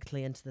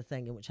directly into the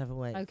thing in whichever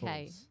way it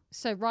Okay. falls.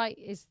 So right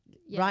is...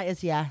 Yeah. Right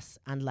is yes,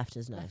 and left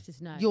is no. Left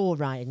is no. You're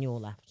right and you're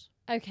left.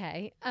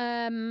 Okay.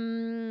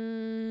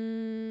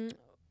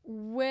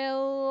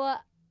 Will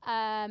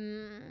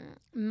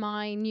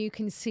my new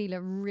concealer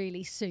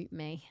really suit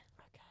me?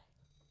 Okay.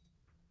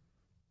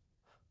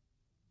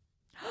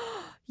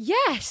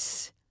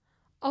 Yes!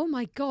 Oh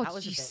my God, That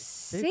was did a you bit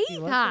see spooky,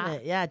 wasn't that?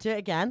 it? Yeah, do it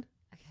again.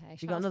 Okay. You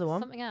shall got I ask another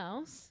one? Something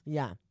else?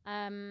 Yeah.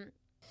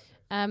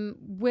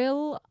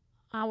 Will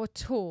our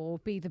tour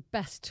be the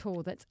best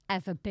tour that's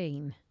ever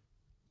been?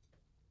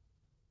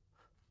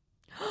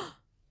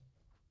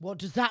 What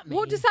does that mean?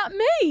 What does that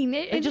mean?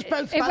 They just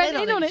both it fell went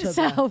in in on on each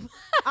other. itself.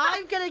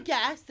 I'm going to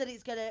guess that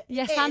it's going to...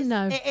 Yes and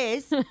no. It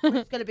is. But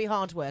it's going to be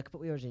hard work, but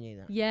we already knew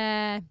that.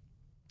 Yeah.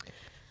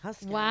 That's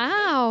scary.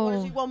 Wow.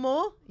 Want to do one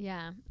more?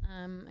 Yeah.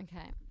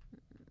 Okay.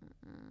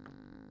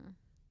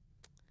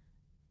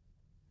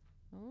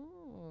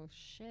 Oh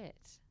shit.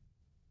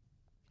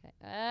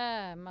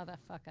 Okay.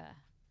 Motherfucker.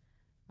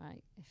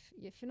 Right.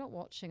 If you're not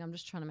watching, I'm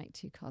just trying to make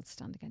two cards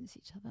stand against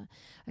each other.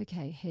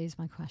 Okay. Here's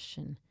my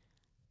question: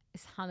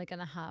 is Hannah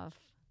gonna have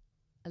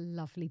a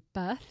lovely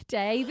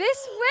birthday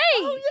this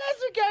week? Oh yes,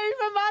 we're going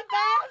for my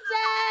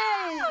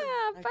birthday.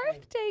 Yeah, Okay.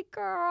 birthday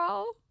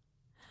girl.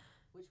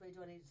 Which way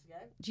do I need it to go?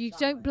 You That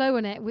don't way. blow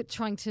on it with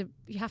trying to.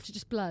 You have to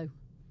just blow. I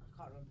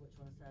can't remember which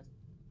one I said.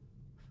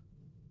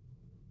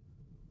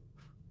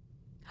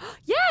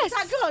 Yes. Is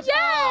that good? Yes.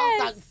 Oh,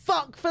 thank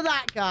fuck for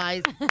that,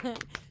 guys.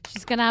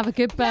 She's gonna have a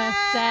good birthday.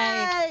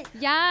 Yay!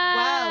 Yes.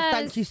 Well,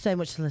 thank you so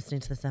much for listening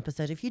to this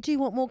episode. If you do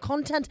want more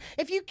content,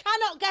 if you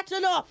cannot get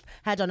enough,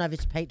 head on over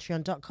to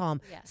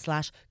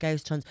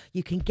patreon.com/ghosthunts.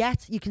 You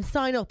can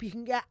sign up. You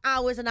can get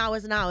hours and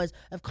hours and hours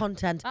of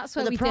content. That's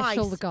for where the we price.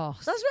 dish all the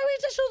goss. That's where we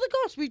dish all the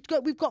goss.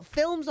 We've got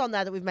films on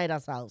there that we've made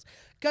ourselves.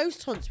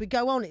 Ghost hunts. We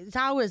go on. It's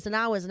hours and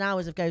hours and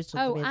hours of ghost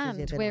hunts. Oh, me Susie and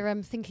have been we're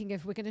on. Thinking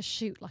of we're going to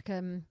shoot like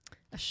a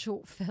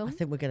short film. I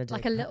think we're going to do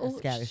like a little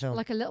scary film.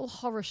 like a little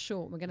horror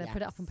short. We're going to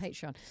put it up on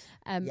Patreon.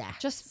 Yes.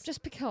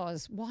 Just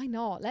because. Why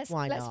not? Let's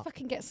Why not?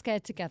 fucking get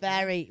scared together.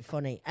 Very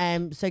funny.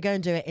 So go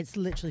and do it. It's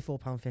literally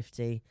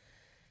 £4.50.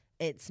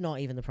 It's not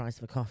even the price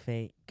of a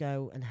coffee.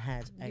 Go and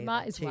head over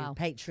might as to well.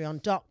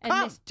 patreon.com. In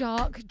this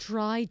dark,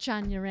 dry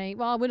January.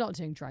 Well, we're not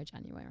doing dry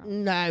January. Are we?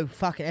 No,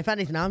 fuck it. If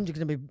anything, I'm just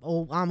going to be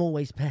I'm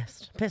always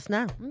pissed. Pissed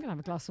now. I'm going to have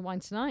a glass of wine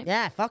tonight.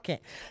 Yeah, fuck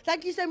it.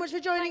 Thank you so much for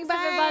joining.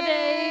 Thanks, everybody.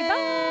 Bye.